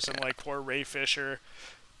producers and like poor Ray Fisher.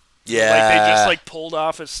 Yeah. Like they just like pulled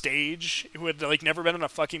off a stage who had like never been in a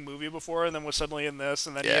fucking movie before and then was suddenly in this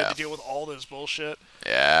and then he had to deal with all this bullshit.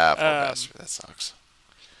 Yeah, poor bastard. That sucks.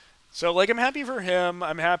 So like I'm happy for him.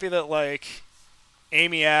 I'm happy that like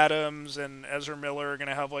Amy Adams and Ezra Miller are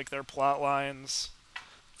gonna have like their plot lines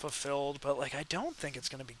fulfilled, but like I don't think it's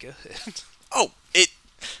gonna be good. Oh, it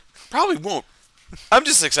probably won't. I'm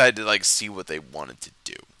just excited to like see what they wanted to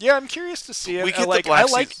do. Yeah, I'm curious to see it. We get the Like Black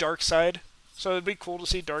I like Suit- Darkseid, so it'd be cool to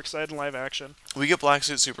see Darkseid in live action. We get Black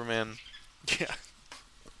Suit Superman. Yeah,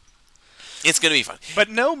 It's gonna be fun. but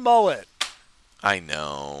no mullet. I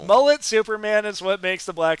know. Mullet Superman is what makes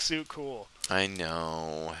the black suit cool. I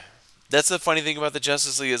know. That's the funny thing about the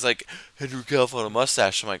Justice League is like Henry Cavill and a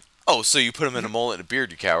mustache. I'm like, oh, so you put him in a mullet and a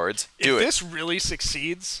beard, you cowards. Do If it. this really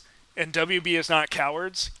succeeds and WB is not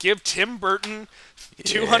cowards, give Tim Burton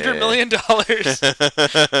 $200 million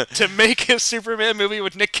to make his Superman movie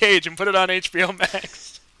with Nick Cage and put it on HBO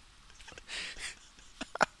Max.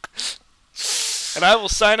 And I will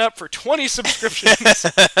sign up for 20 subscriptions.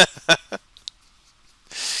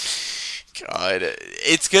 God,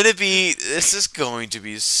 it's gonna be. This is going to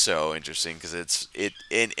be so interesting because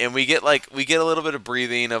and we get a little bit of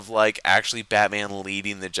breathing of like actually Batman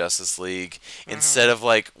leading the Justice League instead of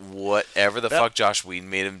like whatever the fuck Josh Whedon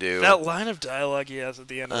made him do. That line of dialogue he has at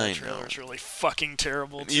the end of the I trailer know. is really fucking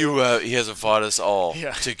terrible. Too. He hasn't fought us all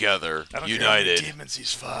Yeah. together, I don't care how many united. demons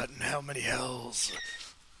he's fought and how many hells.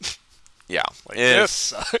 Yeah, Like this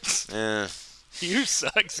sucks. Eh, You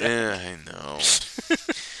suck, Zack. I know.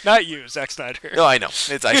 Not you, Zack Snyder. No, I know.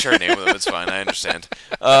 I share a name with him. It's fine. I understand.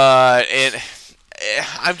 I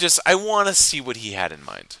want to see what he had in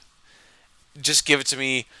mind. Just give it to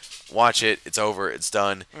me. Watch it. It's over. It's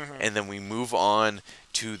done. And then we move on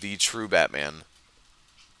to the true Batman.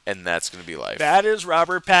 And that's going to be life. That is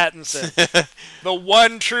Robert Pattinson, the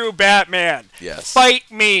one true Batman. Yes. Fight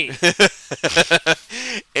me.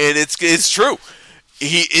 And it's true.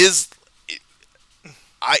 He is.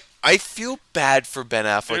 I feel bad for Ben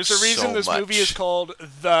Affleck. There's a reason so this much. movie is called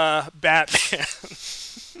The Batman.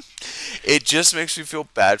 It just makes me feel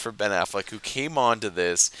bad for Ben Affleck, who came onto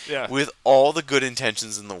this Yeah. with all the good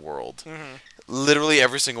intentions in the world. Literally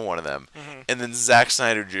every single one of them. And then Zack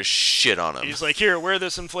Snyder just shit on him. He's like, here, wear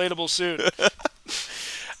this inflatable suit.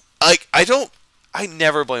 I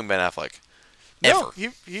never blame Ben Affleck. No,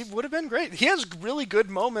 Ever. he would have been great. He has really good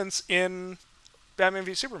moments in Batman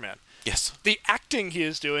v Superman. Yes. The acting he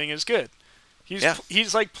is doing is good. Yeah.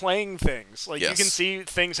 He's like playing things. Like you Yes. can see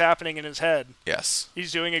things happening in his head. Yes.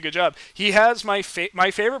 He's doing a good job. He has my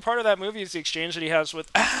favorite part of that movie is the exchange that he has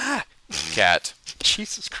with Cat.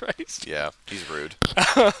 Jesus Christ. Yeah. He's rude.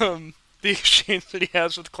 The exchange that he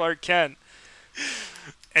has with Clark Kent.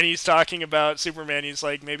 And he's talking about Superman. He's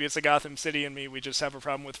like, maybe it's a Gotham City in me. We just have a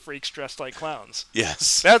problem with freaks dressed like clowns.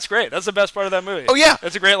 Yes. That's great. That's the best part of that movie. Oh, yeah.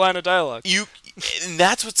 That's a great line of dialogue. And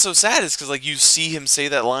that's what's so sad is because like you see him say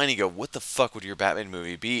that line, you go, "What the fuck would your Batman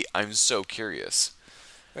movie be?" I'm so curious.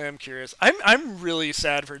 I'm curious. I'm really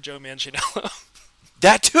sad for Joe Manganiello.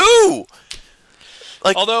 That too.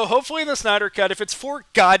 Like, Although, hopefully in the Snyder Cut, if it's 4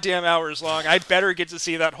 goddamn hours long, I'd better get to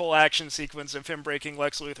see that whole action sequence of him breaking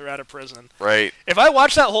Lex Luthor out of prison. right. If I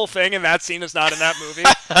watch that whole thing and that scene is not in that movie,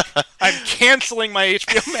 I'm canceling my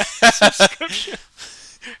HBO Max subscription.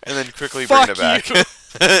 And then quickly Fuck bring it back. you.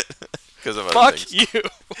 Because of other Fuck things. you.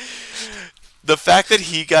 The fact that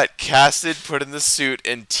he got casted, put in the suit,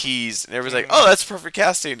 and teased, and everyone's like, "Oh, that's perfect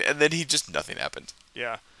casting," and then nothing happened.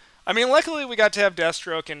 Yeah. I mean, luckily we got to have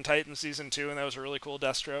Deathstroke in Titan Season 2, and that was a really cool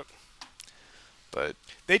Deathstroke. But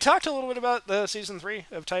They talked a little bit about the Season 3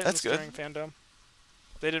 of Titans That's good. during Fandom.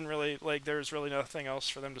 They didn't really, there was really nothing else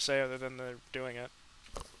for them to say other than they're doing it.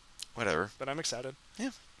 whatever. But I'm excited.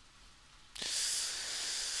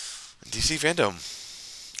 DC fandom.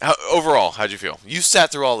 Overall, how'd you feel? You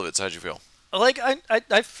sat through all of it, so how'd you feel? Like,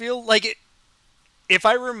 I feel like if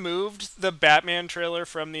I removed the Batman trailer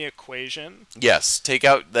from the equation, Yes, take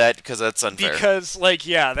out that because that's unfair. because,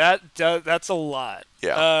 that's a lot.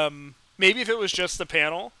 Yeah. Maybe if it was just the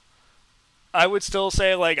panel, I would still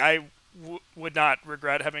say, I would not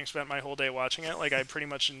regret having spent my whole day watching it. I pretty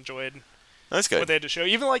much enjoyed That's what good. they had to show.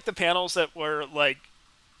 Even, the panels that were,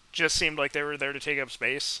 just seemed like they were there to take up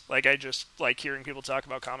space. Like I just like hearing people talk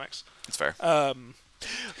about comics. It's fair.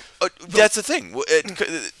 That's the thing.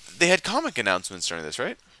 They had comic announcements during this,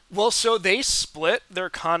 right? Well, so they split their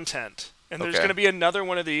content, and there's Okay. going to be another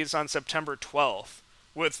one of these on September 12th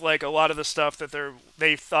with like a lot of the stuff that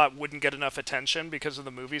they thought wouldn't get enough attention because of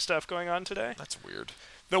the movie stuff going on today. That's weird.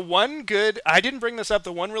 The one good, I didn't bring this up,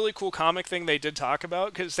 the one really cool comic thing they did talk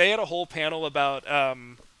about, because they had a whole panel about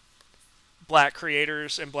black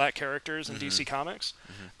creators and black characters in DC Comics.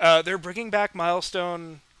 They're bringing back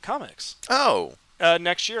Milestone Comics Oh.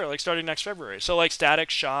 next year, like starting next February. So like Static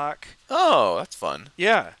Shock. Oh, that's fun.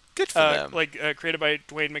 Yeah. Good for them. Like created by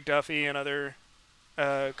Dwayne McDuffie and other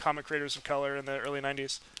comic creators of color in the early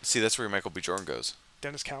 90s. See, that's where Michael B. Jordan goes.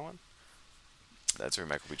 Dennis Cowan. That's where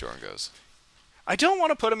Michael B. Jordan goes. I don't want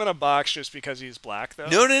to put him in a box just because he's black, though.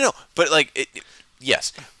 No. But like,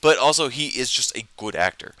 yes. But also, he is just a good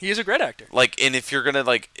actor. He is a great actor. Like, and if you're gonna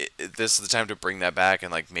this is the time to bring that back,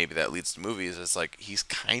 and like maybe that leads to movies. It's like he's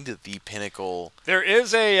kind of the pinnacle. There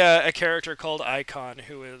is a character called Icon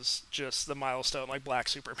who is just the milestone, like Black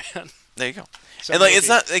Superman. There you go. So and like, it's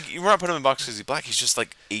maybe- not like we're not putting him in a box because he's black. He's just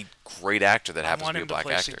like a great actor that I happens want to be a him to black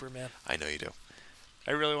play actor. Superman. I know you do.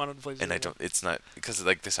 I really wanted to play Superman. And I don't. It's not because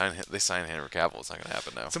like they sign Henry Cavill. It's not gonna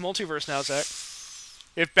happen now. It's a multiverse now, Zach.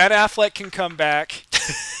 If Ben Affleck can come back,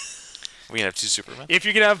 We can have two Supermen. if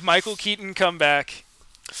you can have Michael Keaton come back,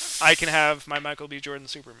 I can have my Michael B. Jordan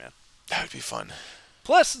Superman. That would be fun.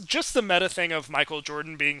 Plus, just the meta thing of Michael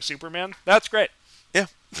Jordan being Superman, that's great. Yeah,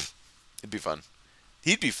 it'd be fun.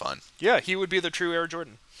 He'd be fun. Yeah, he would be the true Air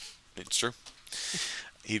Jordan. It's true.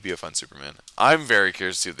 He'd be a fun Superman. I'm very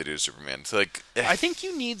curious to see what they do to Superman. So like, I think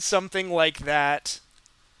you need something like that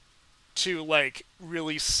to like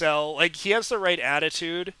really sell. Like he has the right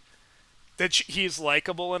attitude that he's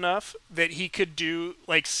likable enough that he could do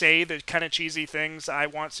like say the kind of cheesy things I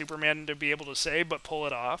want Superman to be able to say, but pull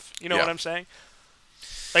it off. You know Yeah. what I'm saying?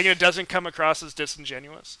 Like it doesn't come across as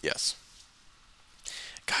disingenuous. yes.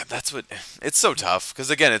 God, that's what. It's so tough because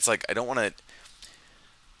again, it's like I don't want to.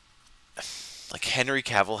 Like Henry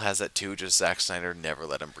Cavill has that too. Just Zack Snyder never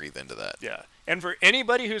let him breathe into that. Yeah. And for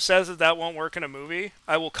anybody who says that that won't work in a movie,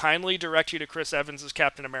 I will kindly direct you to Chris Evans as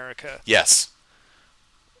Captain America, Yes.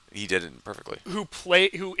 He did it perfectly.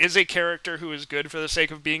 who is a character who is good for the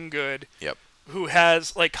sake of being good, Yep. who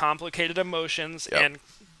has like complicated emotions Yep. and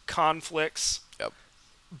conflicts, Yep.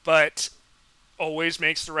 but always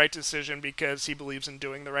makes the right decision because he believes in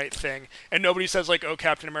doing the right thing. And nobody says like, "Oh,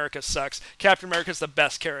 Captain America sucks." Captain America's the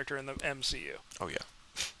best character in the MCU. Oh yeah.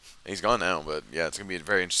 He's gone now, but yeah, it's gonna be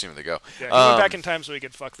very interesting when they go. Yeah, he went back in time so he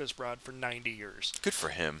could fuck this broad for 90 years. Good for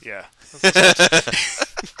him. Yeah,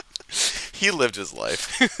 He lived his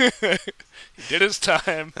life. he did his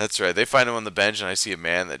time. That's right. They find him on the bench, and I see a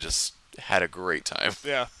man that just had a great time.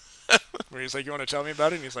 Yeah. Where he's like, "You want to tell me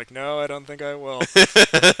about it?" And he's like, "No, I don't think I will."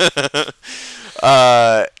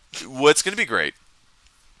 What's going to be great,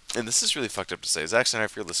 and this is really fucked up to say, Zack Snyder,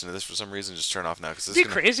 if you're listening to this for some reason, just turn off now because this It'd is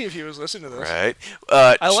be gonna, crazy if he was listening to this. right.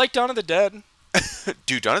 I like Dawn of the Dead.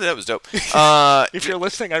 Dude, Dawn of the Dead was dope. If you're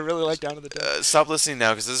listening, I really like Dawn of the Dead. Stop listening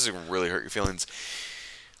now because this is going to really hurt your feelings.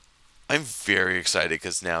 I'm very excited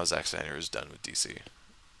because now Zack Snyder is done with DC,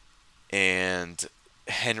 and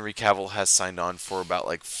Henry Cavill has signed on for about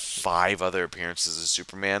like 5 other appearances as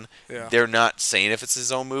Superman. Yeah. They're not saying if it's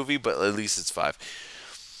his own movie, but at least it's 5.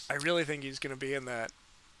 I really think he's going to be in that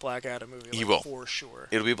Black Adam movie. He like, will. for sure.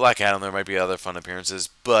 It'll be Black Adam. There might be other fun appearances,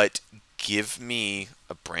 but give me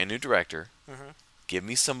a brand new director. Mhm. Give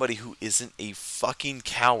me somebody who isn't a fucking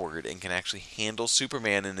coward and can actually handle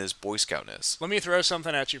Superman in his Boy Scoutness. Let me throw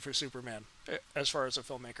something at you for Superman, as far as a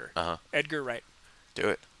filmmaker. Uh-huh. Edgar Wright. Do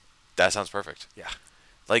it. That sounds perfect. Yeah.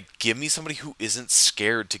 Like, give me somebody who isn't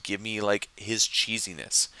scared to give me, like, his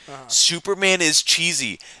cheesiness. Uh-huh. Superman is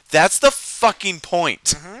cheesy. That's the fucking point.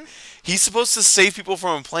 Mm-hmm. He's supposed to save people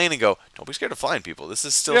from a plane and go, don't be scared of flying people. This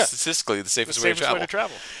is still Yeah. statistically the The safest way to safest travel. way to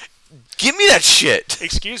travel. Give me that shit.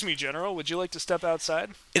 Excuse me, General. Would you like to step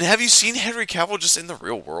outside? And have you seen Henry Cavill just in the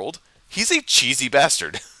real world? He's a cheesy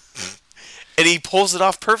bastard. And he pulls it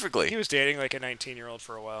off perfectly. He was dating like a 19-year-old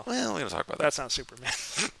for a while. Well, we're going to talk about that. That's not Superman.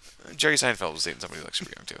 Jerry Seinfeld was dating somebody like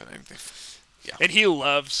super young, too. And And he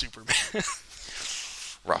loves Superman.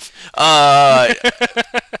 rough.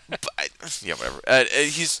 Yeah, whatever.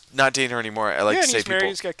 He's not dating her anymore. I like yeah, to and say he's people. married.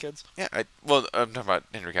 He's got kids. Yeah, well, I'm talking about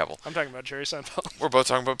Henry Cavill. I'm talking about Jerry Seinfeld. We're both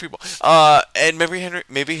talking about people. And maybe Henry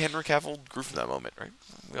Cavill grew from that moment, right?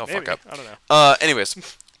 We all Maybe. fuck up. I don't know. Anyways,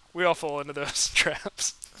 We all fall into those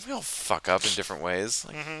traps. we all fuck up in different ways.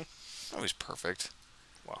 Like, Mm-hmm. always perfect.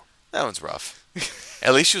 Wow. That one's rough.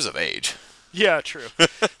 At least she was of age. Yeah, true.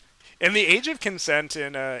 And the age of consent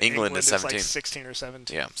in England is is 17. like 16 or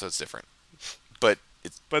 17. Yeah, so it's different. But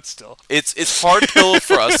But still. it's hard pill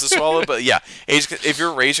for us to swallow. But yeah, if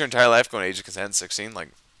you're raised your entire life going age of consent 16, like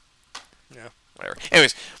Yeah. whatever.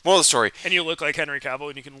 Anyways, moral of the story. And you look like Henry Cavill,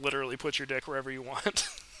 and you can literally put your dick wherever you want.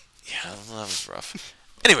 Yeah, that was rough.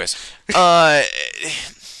 Anyways,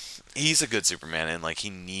 he's a good Superman, and like he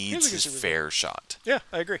needs his Superman. fair shot. Yeah,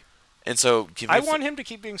 I agree. And so, I want him to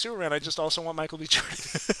keep being Superman. I just also want Michael B. Jordan.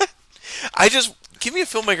 give me a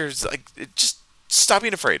filmmaker who's like just stop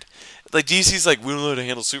being afraid. Like DC's like we don't know how to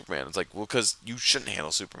handle Superman. It's like well because you shouldn't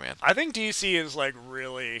handle Superman. I think DC is like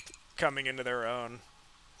really coming into their own.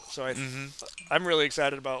 So I'm really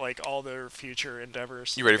excited about like all their future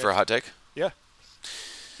endeavors. You ready for a hot take? Yeah.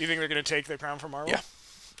 You think they're going to take the crown from Marvel? Yeah.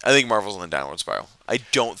 I think Marvel's in a downward spiral. I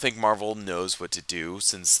don't think Marvel knows what to do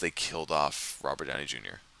since they killed off Robert Downey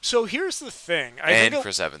Jr. So here's the thing. and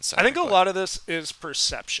Chris Evans. I think a lot of this is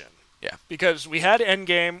perception. Yeah. Because we had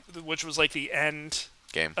Endgame, which was like the end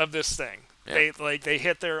Game. of this thing. Yeah. They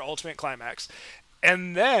hit their ultimate climax.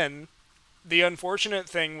 And then the unfortunate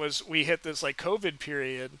thing was we hit this like COVID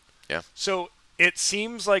period. Yeah. So it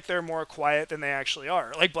seems like they're more quiet than they actually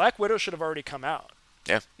are. Like Black Widow should have already come out.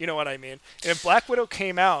 Yeah. You know what I mean? And if Black Widow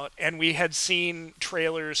came out and we had seen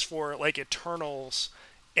trailers for like Eternals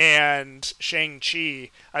and Shang-Chi,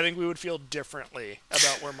 I think we would feel differently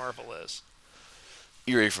about where Marvel is.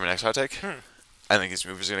 You ready for my next hot take? I think these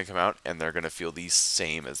movies are going to come out and they're going to feel the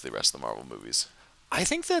same as the rest of the Marvel movies. I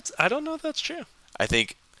don't know if that's true. I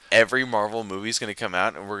think every Marvel movie is going to come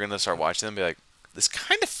out and we're going to start watching them and be like, this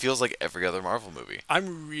kind of feels like every other Marvel movie.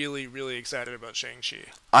 I'm really, really excited about Shang-Chi.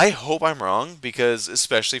 I hope I'm wrong because,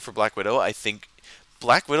 especially for Black Widow, I think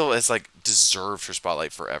Black Widow has like deserved her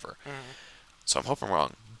spotlight forever. So I'm hoping I'm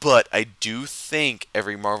wrong. But I do think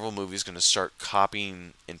every Marvel movie is going to start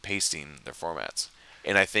copying and pasting their formats.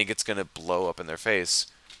 And I think it's going to blow up in their face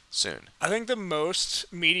soon. I think the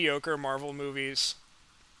most mediocre Marvel movies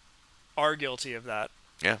are guilty of that.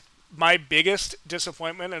 Yeah. My biggest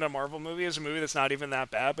disappointment in a Marvel movie is a movie that's not even that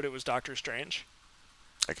bad, but it was Doctor Strange.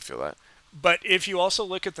 I can feel that. But if you also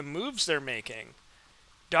look at the moves they're making,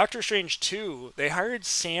 Doctor Strange 2, they hired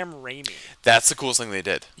Sam Raimi. That's the coolest thing they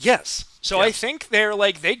did. Yes. So Yeah. I think they're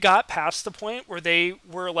like, they got past the point where they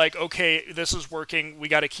were like, okay, this is working. We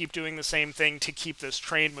got to keep doing the same thing to keep this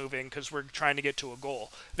train moving because we're trying to get to a goal.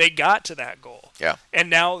 They got to that goal. Yeah. And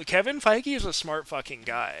now Kevin Feige is a smart fucking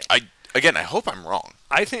guy. I hope I'm wrong.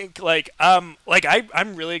 I think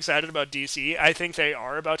I'm really excited about DC. I think they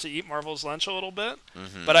are about to eat Marvel's lunch a little bit,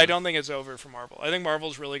 but I don't think it's over for Marvel. I think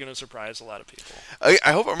Marvel's really going to surprise a lot of people.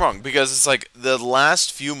 I hope I'm wrong because it's like the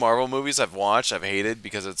last few Marvel movies I've watched, I've hated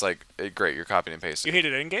because it's like, great, you're copying and pasting. You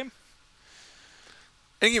hated Endgame?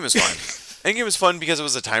 Endgame was fun. Endgame was fun because it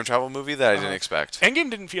was a time travel movie that I didn't expect. Endgame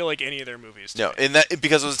didn't feel like any of their movies. To No, me. and that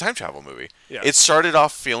because it was a time travel movie. Yeah. It started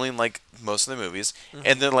off feeling like most of the movies,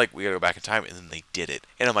 and then like we gotta go back in time, and then they did it,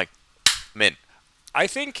 and I'm like, man, I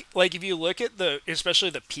think like if you look at especially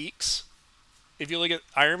the peaks, if you look at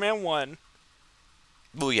Iron Man 1,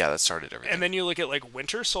 well, yeah, that started everything. and then you look at like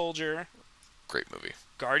Winter Soldier, Great movie,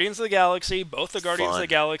 Guardians of the Galaxy, both the Guardians of the Fun.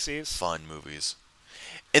 Galaxies, fun movies,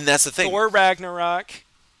 and that's the thing. Thor Ragnarok.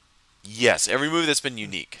 Yes, every movie that's been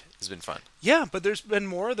unique has been fun. Yeah, but there's been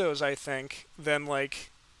more of those, I think, than like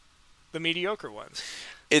the mediocre ones.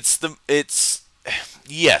 It's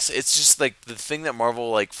just like the thing that Marvel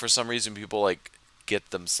like for some reason people like get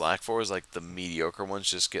them slack for is like the mediocre ones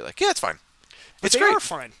just get like, yeah, it's fine. But It's they great. are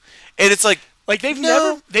fine. And it's like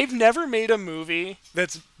They've never made a movie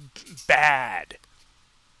that's bad.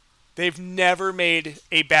 They've never made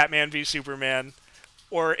a Batman v Superman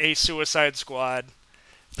or a Suicide Squad.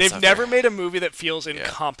 They've not never fair. made a movie that feels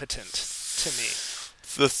incompetent to me.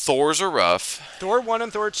 the Thors are rough. Thor 1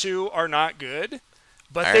 and Thor 2 are not good,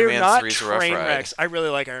 but Iron they're Man not 3 's a rough train ride. wrecks. I really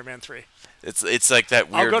like Iron Man 3. It's like that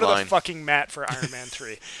weird I'll go to line. the fucking mat for Iron Man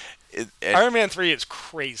 3. It- Iron Man 3 is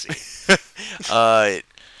crazy.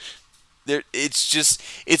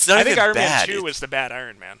 It's not I even think Iron bad. Man 2 is the bad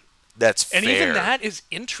Iron Man. That's And fair. even that is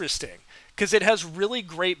interesting because it has really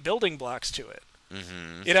great building blocks to it.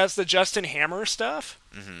 Mm-hmm. It has the Justin Hammer stuff.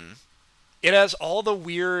 Mm-hmm. It has all the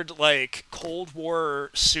weird like Cold War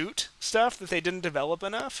suit stuff that they didn't develop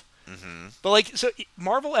enough. Mm-hmm. But like, so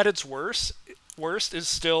Marvel at its worst is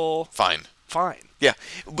still fine. fine. Yeah,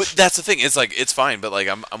 but that's the thing. It's like it's fine, but like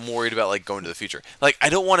I'm worried about like going to the future. Like I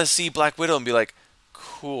don't want to see Black Widow and be like,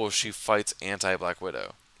 cool, she fights anti-Black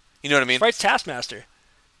Widow. You know what I mean? Fights Taskmaster.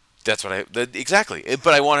 That's what exactly.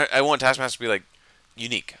 But I want Taskmaster to be like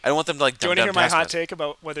unique. I don't want them to like. Do you want dumb to hear down my hot Taskmaster. take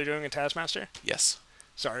about what they're doing in Taskmaster? Yes.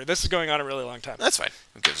 Sorry, this is going on a really long time. That's fine.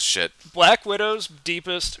 Who gives a shit? Black Widow's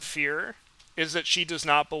deepest fear is that she does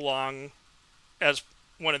not belong as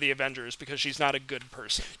one of the Avengers because she's not a good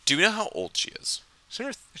person. Do you know how old she is?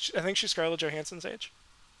 I think she's Scarlett Johansson's age.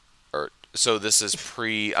 So this is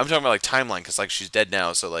I'm talking about like timeline because like she's dead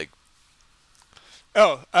now. So like.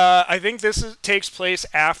 I think takes place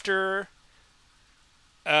after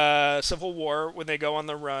Civil War when they go on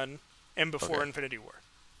the run and before Infinity War.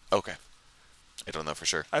 Okay. I don't know for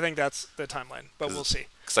sure. I think that's the timeline, but we'll see.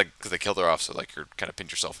 Because they killed her off, so like you're kind of pinned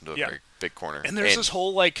yourself into a very big corner. And there's this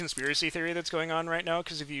whole like conspiracy theory that's going on right now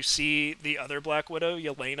because if you see the other Black Widow,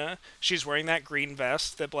 Yelena, she's wearing that green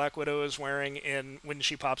vest that Black Widow is wearing when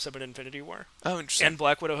she pops up in Infinity War. Oh, interesting. And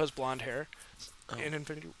Black Widow has blonde hair in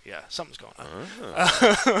Infinity War. Yeah, something's going on.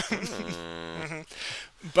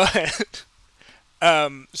 But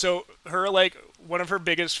so her like one of her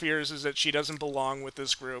biggest fears is that she doesn't belong with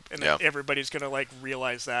this group and that everybody's going to like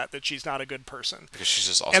realize that she's not a good person. Because she's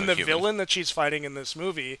just also the human. Villain that she's fighting in this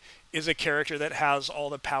movie is a character that has all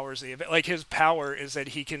the powers like his power is that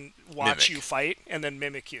he can watch you fight and then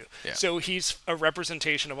mimic you. Yeah. So he's a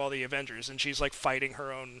representation of all the Avengers and she's like fighting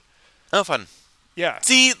her own. Oh, fun. Yeah.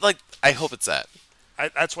 See, like I hope it's that.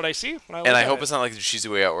 That's what I see when I look and I at hope it. it's not like the cheesy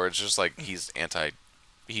way out where it's just like he's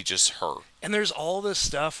just her. And there's all this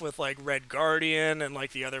stuff with like Red Guardian and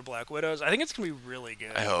like the other Black Widows. I think it's gonna be really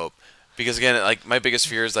good. I hope. Because again, like my biggest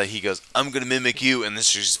fear is that he goes, I'm gonna mimic you, and then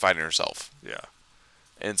she's fighting herself. Yeah.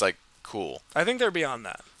 And it's like, cool. I think they're beyond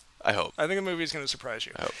that. I hope. I think the movie's gonna surprise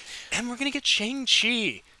you. I hope. And we're gonna get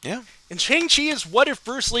Shang-Chi. Yeah. And Shang-Chi is what if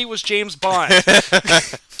Bruce Lee was James Bond?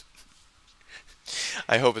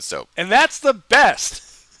 I hope it's dope. And that's the best.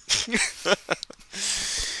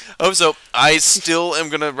 Oh, so I still am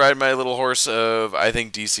gonna ride my little horse of I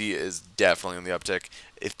think DC is definitely on the uptick.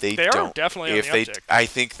 If they are don't, definitely on the uptick. I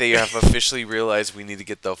think they have officially realized we need to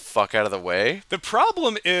get the fuck out of the way. The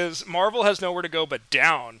problem is Marvel has nowhere to go but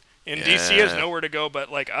down, and DC has nowhere to go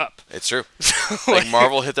but like up. It's true. Like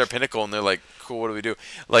Marvel hit their pinnacle and they're like, cool, what do we do?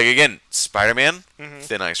 Like again, Spider-Man,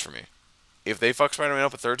 thin ice for me. If they fuck Spider-Man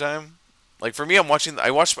up a third time, like for me, okay, let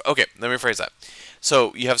me rephrase that.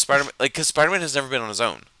 So you have Spider-Man, like, because Spider-Man has never been on his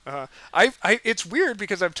own. It's weird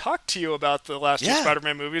because I've talked to you about the last two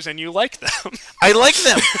Spider-Man movies and you like them. I like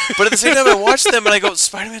them, but at the same time, I watch them and I go,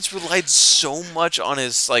 Spider-Man's relied so much on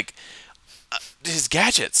his his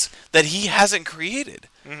gadgets that he hasn't created,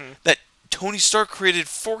 that Tony Stark created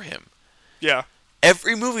for him. Yeah.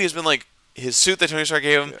 Every movie has been like his suit that Tony Stark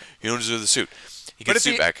gave him. You don't deserve the suit. He gets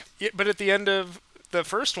the suit back. But at the end of the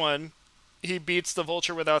first one, he beats the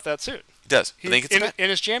Vulture without that suit. He does. Then he gets it back. In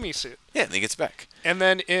his jammy suit. Yeah, and he gets it back. And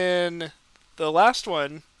then in the last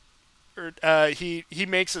one, he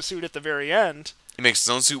makes a suit at the very end. He makes his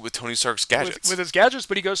own suit with Tony Stark's gadgets. With his gadgets,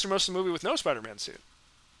 but he goes through most of the movie with no Spider-Man suit.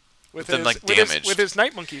 With his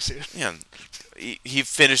Night Monkey suit. Yeah, he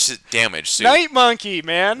finished it damaged suit. Night Monkey,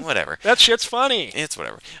 man. Whatever. That shit's funny. It's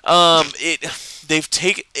whatever.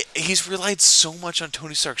 He's relied so much on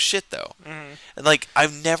Tony Stark's shit though, and like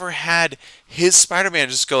I've never had his Spider-Man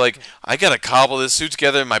just go like, I gotta cobble this suit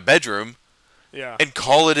together in my bedroom, and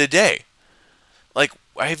call it a day. Like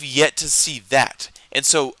I have yet to see that, and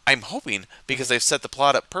so I'm hoping because they've set the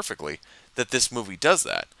plot up perfectly that this movie does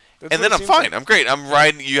that. And then I'm fine. Like. I'm great. I'm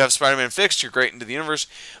riding. You have Spider-Man fixed. You're great into the universe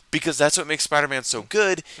because that's what makes Spider-Man so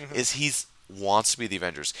good. Is he's wants to be the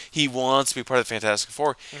Avengers. He wants to be part of the Fantastic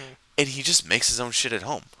Four, and he just makes his own shit at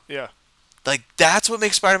home. Yeah. Like that's what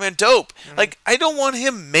makes Spider-Man dope. Like I don't want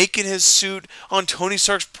him making his suit on Tony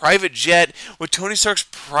Stark's private jet with Tony Stark's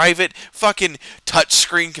private fucking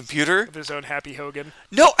touchscreen computer with his own Happy Hogan.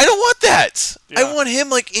 No, I don't want that. Yeah. I want him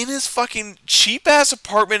like in his fucking cheap ass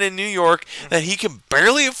apartment in New York that he can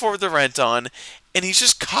barely afford the rent on, and he's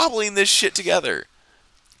just cobbling this shit together.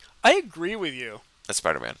 I agree with you. That's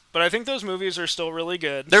Spider-Man. But I think those movies are still really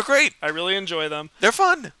good. They're great. I really enjoy them. They're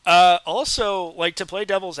fun. Also, like to play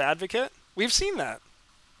devil's advocate, we've seen that.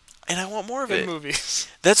 And I want more of in it. movies.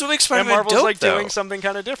 That's what makes Spider-Man Marvel's dope, like though. doing something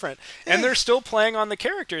kind of different. Yeah. And they're still playing on the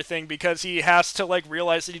character thing because he has to like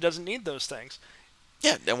realize that he doesn't need those things.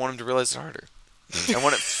 Yeah, I want him to realize it harder. I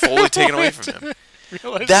want it fully taken away from him.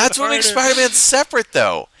 That's what makes Spider-Man separate,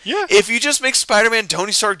 though. Yeah. If you just make Spider-Man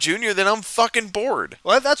Tony Stark Jr., then I'm fucking bored.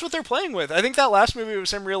 Well, that's what they're playing with. I think that last movie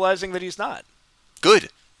was him realizing that he's not. Good.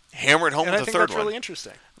 Hammer it home and with I the think third that's one. really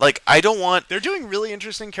interesting. Like, I don't want... They're doing really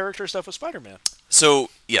interesting character stuff with Spider-Man. So,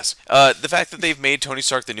 yes. The fact that they've made Tony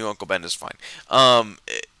Stark the new Uncle Ben is fine.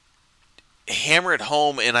 Hammer it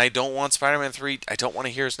home, and I don't want Spider-Man 3... I don't want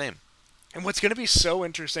to hear his name. And what's going to be so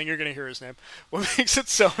interesting, you're going to hear his name. What makes it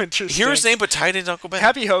so interesting? Hear his name, but tied into Uncle Ben.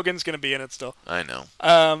 Happy Hogan's going to be in it still. I know.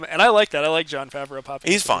 And I like that. I like Jon Favreau popping.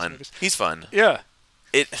 He's into these fun. movies. He's fun. Yeah.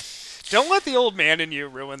 It. Don't let the old man in you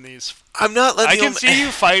ruin these. I'm not letting. I can see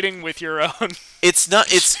you fighting with your own. It's not.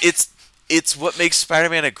 It's what makes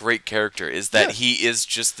Spider-Man a great character is that Yeah. he is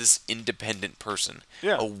just this independent person,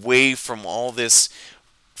 Yeah. away from all this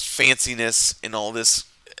fanciness and all this.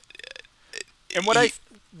 And what I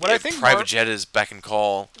think private jet is beck and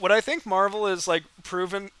call. what I think Marvel is like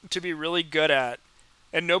proven to be really good at,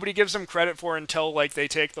 and nobody gives them credit for until like they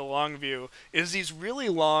take the long view, is these really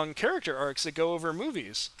long character arcs that go over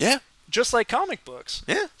movies, Yeah, just like comic books.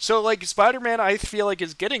 yeah. So like Spider-Man, I feel like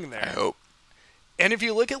is getting I there. hope. And if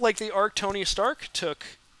you look at like the arc Tony Stark took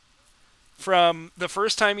from the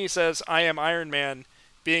first time he says "I am Iron Man,"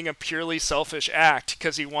 being a purely selfish act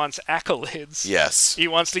because he wants accolades. Yes. He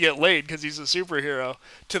wants to get laid because he's a superhero.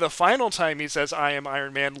 To the final time he says, I am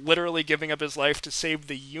Iron Man, literally giving up his life to save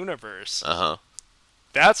the universe. Uh huh.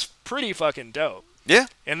 That's pretty fucking dope. Yeah.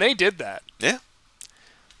 And they did that. Yeah.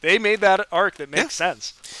 They made that arc that makes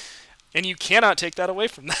sense. And you cannot take that away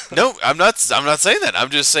from them. No, I'm not saying that. I'm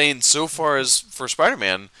just saying so far as for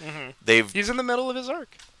Spider-Man, they've He's in the middle of his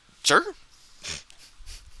arc. sure.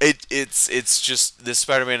 It's just this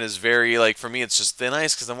Spider-Man is very like for me it's just thin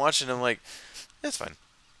ice because I'm watching him like it's fine.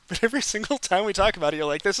 But every single time we talk about it, you're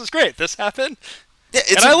like, this is great. This happened. Yeah,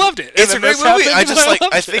 And I loved it. And It's a then great this movie. happened, I and just I like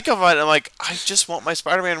loved I it. think of it. And I'm like I just want my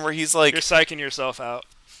Spider-Man where he's like You're psyching yourself out.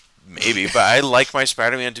 maybe, but I like my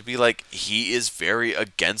Spider-Man to be like he is very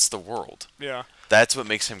against the world. Yeah. That's what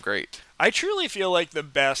makes him great. I truly feel like the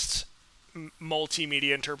best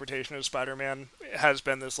multimedia interpretation of Spider-Man has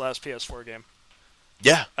been this last PS4 game.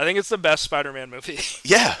 Yeah, I think it's the best Spider-Man movie.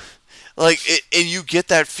 yeah. Like and you get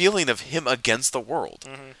that feeling of him against the world.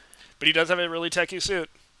 But he does have a really techie suit.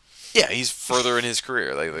 Yeah, he's further in his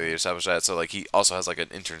career. Like they established that. So like he also has like an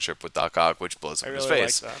internship with Doc Ock, which blows up I in his really like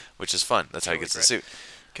face, that. which is fun. That's how he Really gets the great. suit.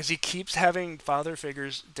 Because he keeps having father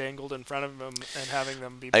figures dangled in front of him and having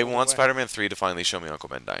them be I pulled want away. Spider-Man 3 to finally show me Uncle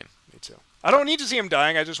Ben dying. Me too. I don't need to see him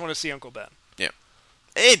dying. I just want to see Uncle Ben.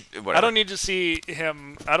 Whatever. I don't need to see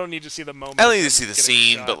him. I don't need to see the moment. I don't of need to him see the getting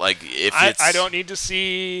scene, shot. but like if I it's don't need to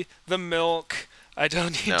see the milk. I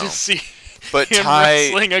don't need No. to see But him tie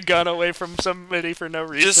wrestling a gun away from somebody for no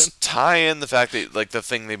reason. just tie in the fact that like the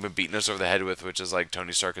thing they've been beating us over the head with, which is like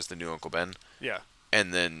Tony Stark is the new Uncle Ben, Yeah.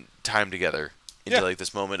 and then tie them together into Yeah. like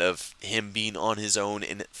this moment of him being on his own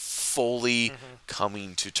and fully Mm-hmm.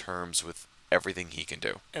 coming to terms with everything he can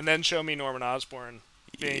do. And then show me Norman Osborn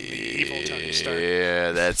being the evil Tony Stark.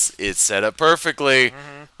 Mm-hmm. Yeah, it's set up perfectly.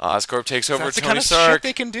 Oscorp takes over That's the Tony kind of Stark. shit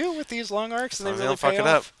they can do with these long arcs, and they They really don't fuck pay it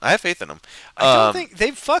off. up. I have faith in them. I don't think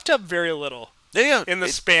they've fucked up very little yeah, in the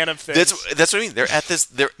it- span of things. That's what I mean. They're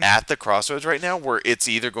at the crossroads right now where it's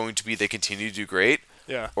either going to be they continue to do great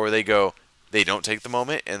Yeah. or they don't take the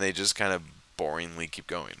moment and they just kind of boringly keep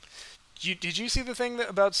going. Did you see the thing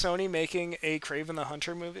about Sony making a Kraven the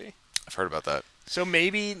Hunter movie? I've heard about that. So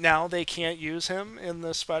maybe now they can't use him in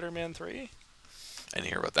the Spider-Man 3? I didn't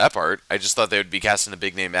hear about that part. I just thought they would be casting a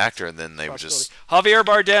big name actor and then they would just Javier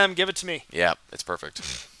Bardem, give it to me. yeah, it's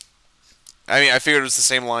perfect. I mean, I figured it was the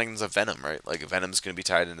same lines of Venom, right? Like Venom's going to be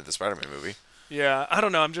tied into the Spider-Man movie. Yeah, I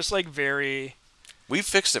don't know. I'm just like very... We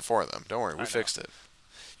fixed it for them. Don't worry, we know. fixed it.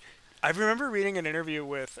 I remember reading an interview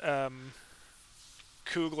with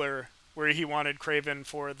Coogler where he wanted Kraven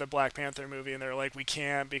for the Black Panther movie, and they're like, we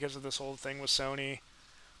can't because of this whole thing with Sony.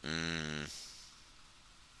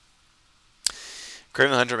 Kraven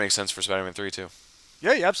the Hunter makes sense for Spider-Man 3 too.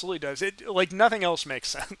 Yeah, he absolutely does. It like nothing else makes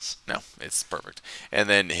sense. No, it's perfect. And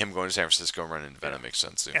then him going to San Francisco and running into Venom Yeah. makes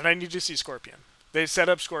sense too. And I need to see Scorpion. They set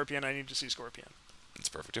up Scorpion. I need to see Scorpion. It's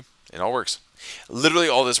perfect too. It all works. Literally,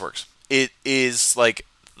 all this works. It is like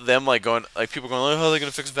them like going like people going, oh, how are they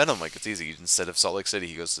gonna fix Venom? Like it's easy. Instead of Salt Lake City,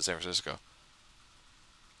 he goes to San Francisco.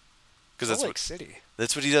 Because Salt Lake City.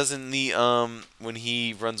 that's what he does in the when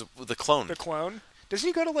he runs with the clone. The clone. Doesn't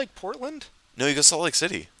he go to like Portland? No, he goes to Salt Lake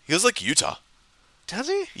City. He goes like Utah. Does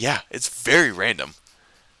he? Yeah, it's very random.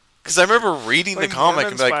 Because I remember reading Like the comic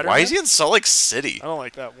Mormon and be like, why is he Spider-Man? in Salt Lake City? I don't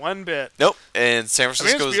like that one bit. Nope. And San I mean,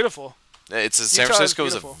 Francisco it's beautiful. It's San Utah is Francisco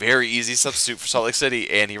is a beautiful. very easy substitute for Salt Lake City,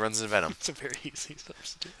 and he runs into Venom. It's a very easy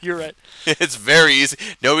substitute. You're right. It's very easy.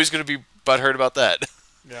 Nobody's gonna be butthurt about that.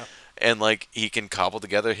 Yeah. And like he can cobble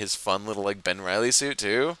together his fun little like Ben Riley suit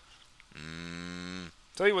too.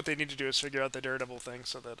 Tell you what they need to do is figure out the Daredevil thing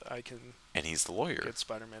so that I can And he's the lawyer. get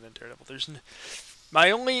Spider-Man and Daredevil.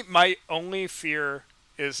 My only fear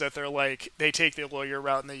is that they're like they take the lawyer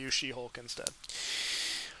route and they use She-Hulk instead.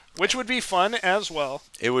 which would be fun as well,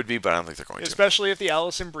 It would be, but I don't think they're going to. especially if the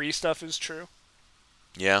Allison Brie stuff is true.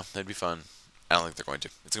 Yeah, that'd be fun. I don't think they're going to.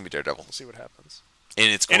 It's going to be Daredevil. We'll see what happens. And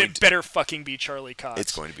it's going And it better fucking be Charlie Cox.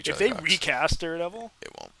 It's going to be If Charlie they Cox. recast Daredevil, It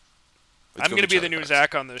won't. I'm going to be the Charlie new Cox.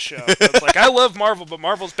 Zach on this show. It's like, I love Marvel, but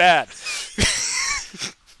Marvel's bad.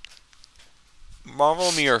 Marvel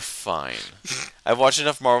and me are fine. I've watched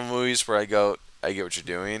enough Marvel movies where I go, I get what you're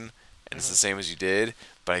doing, and it's the same as you did,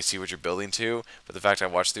 but I see what you're building to. But the fact I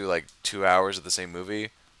watched through like 2 hours of the same movie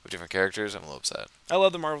with different characters, I'm a little upset. I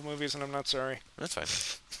love the Marvel movies, and I'm not sorry. That's fine.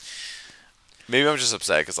 Maybe I'm just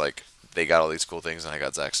upset because like they got all these cool things, and I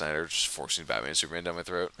got Zack Snyder just forcing Batman and Superman down my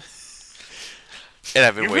throat. And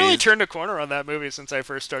I've been You waiting. really turned a corner on that movie since I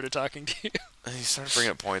first started talking to you. And he started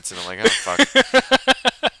bringing up points, and I'm like, oh fuck.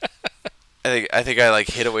 I think I like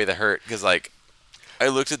hid away the hurt because like I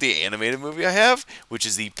looked at the animated movie I have, which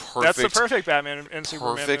is the perfect, That's the perfect Batman and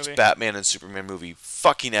Superman perfect movie. Batman and Superman movie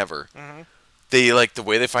fucking ever. Mhm. They like the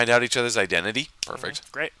way they find out each other's identity.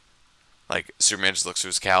 Perfect. Great. Like Superman just looks through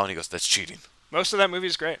his cowl and he goes, "That's cheating." Most of that movie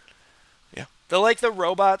is great. Yeah. The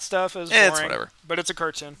robot stuff is boring, It's whatever. but it's a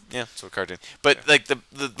cartoon. Yeah, so a cartoon. But like the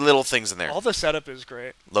little things in there. All the setup is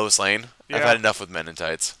great. Lois Lane. I've Yeah. had enough with Men in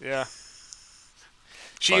Tights. Yeah.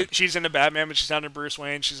 Fun. She's into Batman, but she's not into Bruce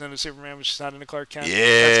Wayne. She's into Superman, but she's not into Clark Kent.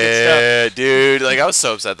 That's good stuff. Yeah, dude. Like I was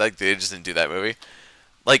so upset like they just didn't do that movie.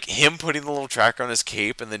 Like him putting the little tracker on his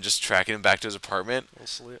cape and then just tracking him back to his apartment. We'll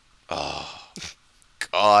sleep. Oh,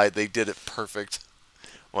 God, they did it perfect.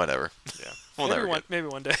 Whatever. Yeah. We'll never get Maybe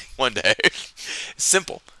one day. one day.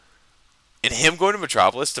 Simple. And him going to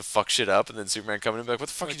Metropolis to fuck shit up, and then Superman coming in and be like, "What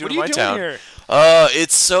the fuck are you doing What are in you my doing town?" here?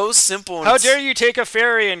 It's so simple. And How it's- dare you take a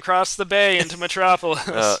ferry and cross the bay into Metropolis?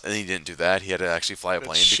 And he didn't do that. He had to actually fly a That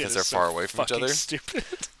plane shit because is they're so far away from each fucking other. Stupid.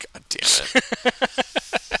 God damn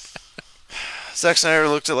it. Zack Snyder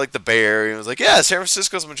looked at like the Bay Area and was like, "Yeah, San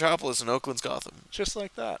Francisco's Metropolis and Oakland's Gotham." Just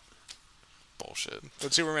like that. Bullshit.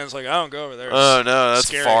 But Superman's like, I don't go over there. Oh no, that's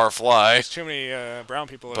scary. a far fly. There's too many brown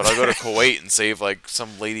people. But over I'll go to there. Kuwait and save like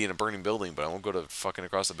some lady in a burning building, but I won't go to fucking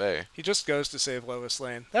across the bay. He just goes to save Lois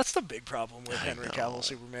Lane. That's the big problem with Henry know. Cavill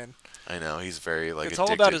Superman. I know he's very like It's addicted.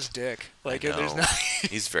 all about his dick. Like, I there's know. no.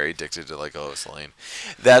 He's very addicted to like Lois Lane.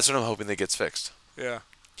 That's what I'm hoping that gets fixed. Yeah.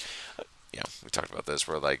 Yeah, we talked about this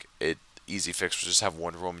where like easy fix was just have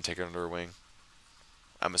Wonder Woman take it under her wing.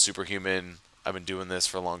 I'm a superhuman. I've been doing this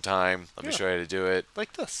for a long time. Let me Yeah. show you how to do it.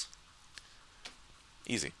 Like this.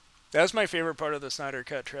 Easy. That was my favorite part of the Snyder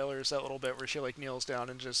Cut trailer, is that little bit where she like kneels down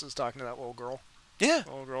and just is talking to that little girl. Yeah.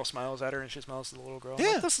 The little girl smiles at her and she smiles at the little girl.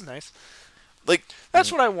 Yeah. Like, this is nice. Like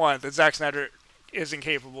That's what I want, that Zack Snyder isn't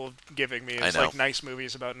capable of giving me. I It's know. like nice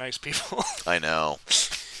movies about nice people. I know.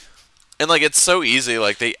 And like it's so easy.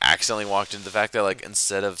 Like they accidentally walked into the fact that like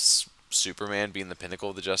instead of Superman being the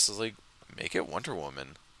pinnacle of the Justice League, make it Wonder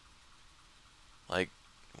Woman. Like,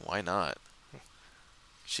 why not?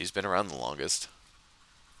 She's been around the longest.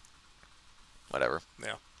 Whatever.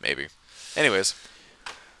 Yeah. Maybe. Anyways.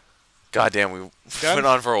 Goddamn, we Done? went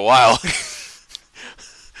on for a while.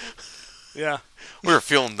 Yeah. We were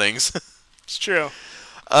feeling things. It's true.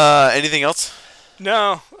 Anything else?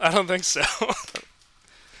 No, I don't think so.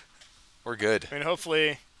 We're good. I mean,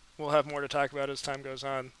 hopefully we'll have more to talk about as time goes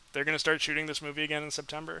on. They're going to start shooting this movie again in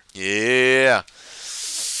September. Yeah.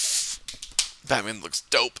 Batman looks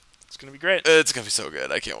dope. It's going to be great. It's gonna be so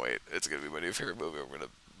good. I can't wait. It's gonna be my new favorite movie. I'm gonna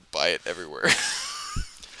buy it everywhere.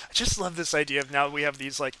 I just love this idea of now we have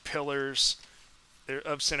these like pillars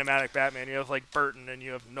of cinematic Batman. You have like Burton and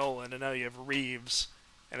you have Nolan and now you have Reeves,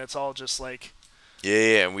 and it's all just like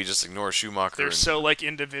yeah, and we just ignore Schumacher. they're and so like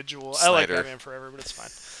individual. I like Snyder. Batman Forever, but it's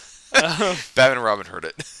fine. Batman and Robin hurt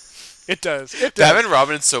it. It does. It does. Batman and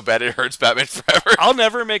Robin is so bad it hurts Batman Forever. I'll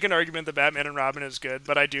never make an argument that Batman and Robin is good,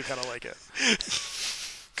 but I do kind of like it.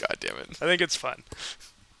 God damn it. I think it's fun.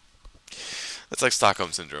 That's like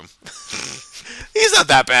Stockholm Syndrome. He's not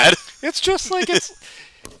that bad. It's just like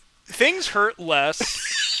things hurt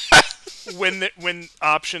less when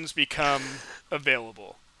options become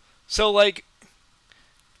available. So like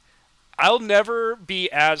I'll never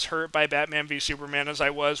be as hurt by Batman v Superman as I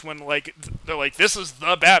was when like they're like, this is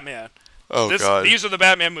the Batman. Oh God. These are the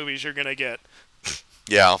Batman movies you're gonna get.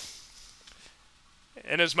 Yeah.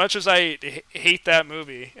 And as much as I hate that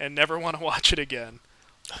movie and never want to watch it again,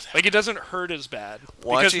 like it doesn't hurt as bad because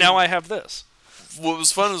Watching- now I have this. What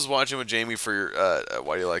was fun was watching with Jamie for your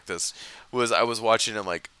Why Do You Like This? Was I was watching him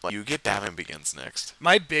like you get Batman Begins next.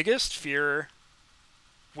 My biggest fear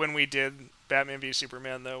when we did Batman v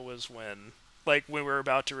Superman though was when we were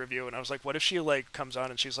about to review and I was like, what if she like comes on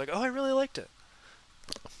and she's like, oh, I really liked it.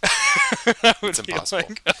 I would It's be impossible.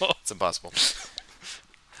 like, oh. It's impossible.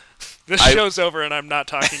 This show's over, and I'm not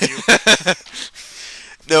talking to you.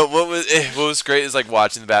 No, what was great is like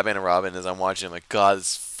watching the Batman and Robin as I'm watching. I'm like, God,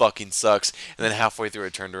 this fucking sucks. And then halfway through, I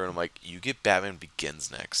turned to her and I'm like, you get Batman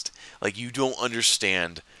Begins next. Like, you don't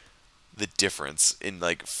understand the difference in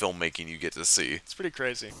like filmmaking you get to see. It's pretty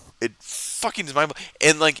crazy. It fucking is mind.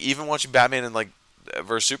 And like even watching Batman and like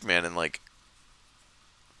versus Superman and like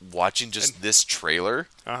watching just this trailer.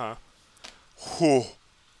 Whew.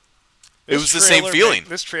 It was the same feeling.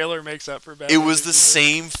 This trailer makes up for Batman. It was the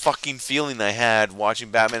same fucking feeling I had watching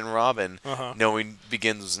Batman and Robin, knowing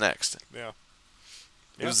Begins was next. Yeah.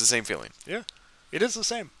 It was the same feeling. Yeah. It is the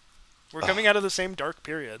same. We're coming out of the same dark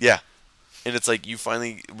period. Yeah. And it's like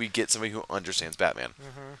we get somebody who understands Batman.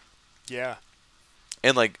 Yeah.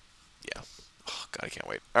 And like, yeah. Oh, God, I can't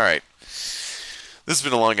wait. All right. This has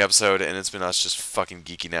been a long episode, and it's been us just fucking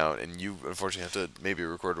geeking out. And you, unfortunately, have to maybe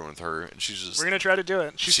record one with her, and she's just... We're going to try to do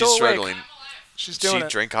it. She's still struggling. awake. She's doing it. She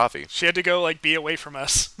drank coffee. She had to go, like, be away from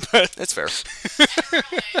us. But That's fair.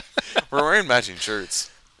 We're wearing matching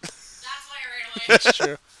shirts. That's why I ran away. It's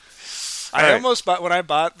true. I almost bought... When I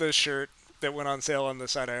bought the shirt that went on sale on the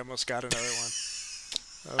site, I almost got another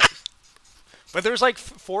one. But there's, like,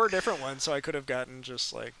 4 different ones, so I could have gotten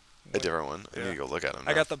just, like... A different one. I need to go look at them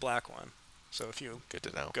now. I got the black one. So if you Good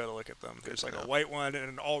to know. go to look at them, there's like a white one and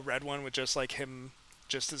an all red one with just like him,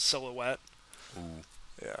 just his silhouette. Ooh.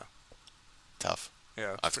 Yeah. Tough.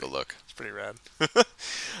 Yeah. I have to go look. It's pretty rad.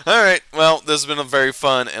 All right. Well, this has been a very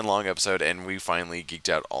fun and long episode, and we finally geeked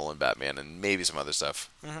out all in Batman and maybe some other stuff.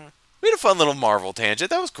 We had a fun little Marvel tangent.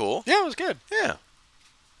 That was cool. Yeah, it was good. Yeah.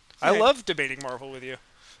 I love debating Marvel with you.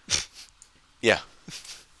 Yeah.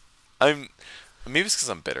 Maybe it's because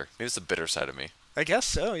I'm bitter. Maybe it's the bitter side of me. I guess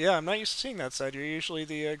so. Yeah, I'm not used to seeing that side. You're usually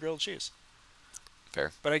the grilled cheese.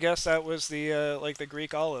 Fair. But I guess that was the like the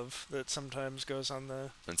Greek olive that sometimes goes on the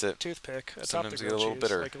That's it. toothpick atop Sometimes the you get a grilled little cheese,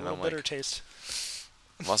 bitter, like a and little I'm bitter like- taste.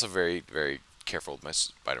 I'm also very, very careful with my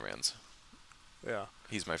Spider-Mans. Yeah.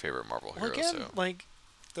 He's my favorite Marvel Well, hero. again, So like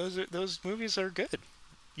those movies are good.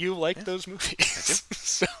 You like those movies,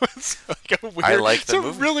 so it's like a weird. I like the it's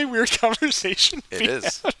movies. a really weird conversation. it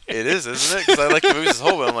is. It is, isn't it? Because I like the movies as a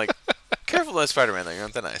whole, but I'm like, careful with that Spider-Man thing.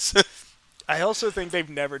 Aren't that nice? I also think they've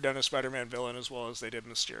never done a Spider-Man villain as well as they did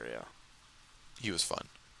Mysterio. He was fun.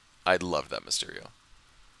 I loved that Mysterio.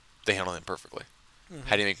 They handled him perfectly.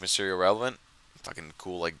 How do you make Mysterio relevant? Fucking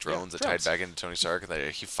cool, like drones that tied drones. back into Tony Stark, and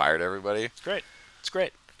that he fired everybody. It's great. It's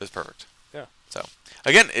great. It was perfect. Yeah. So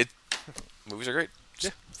again, movies are great.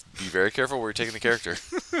 Just Yeah. be very careful where you're taking the character.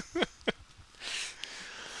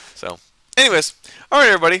 So, anyways, all right,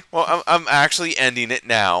 everybody. Well, I'm actually ending it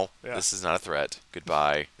now. Yeah. This is not a threat.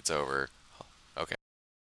 Goodbye. It's over.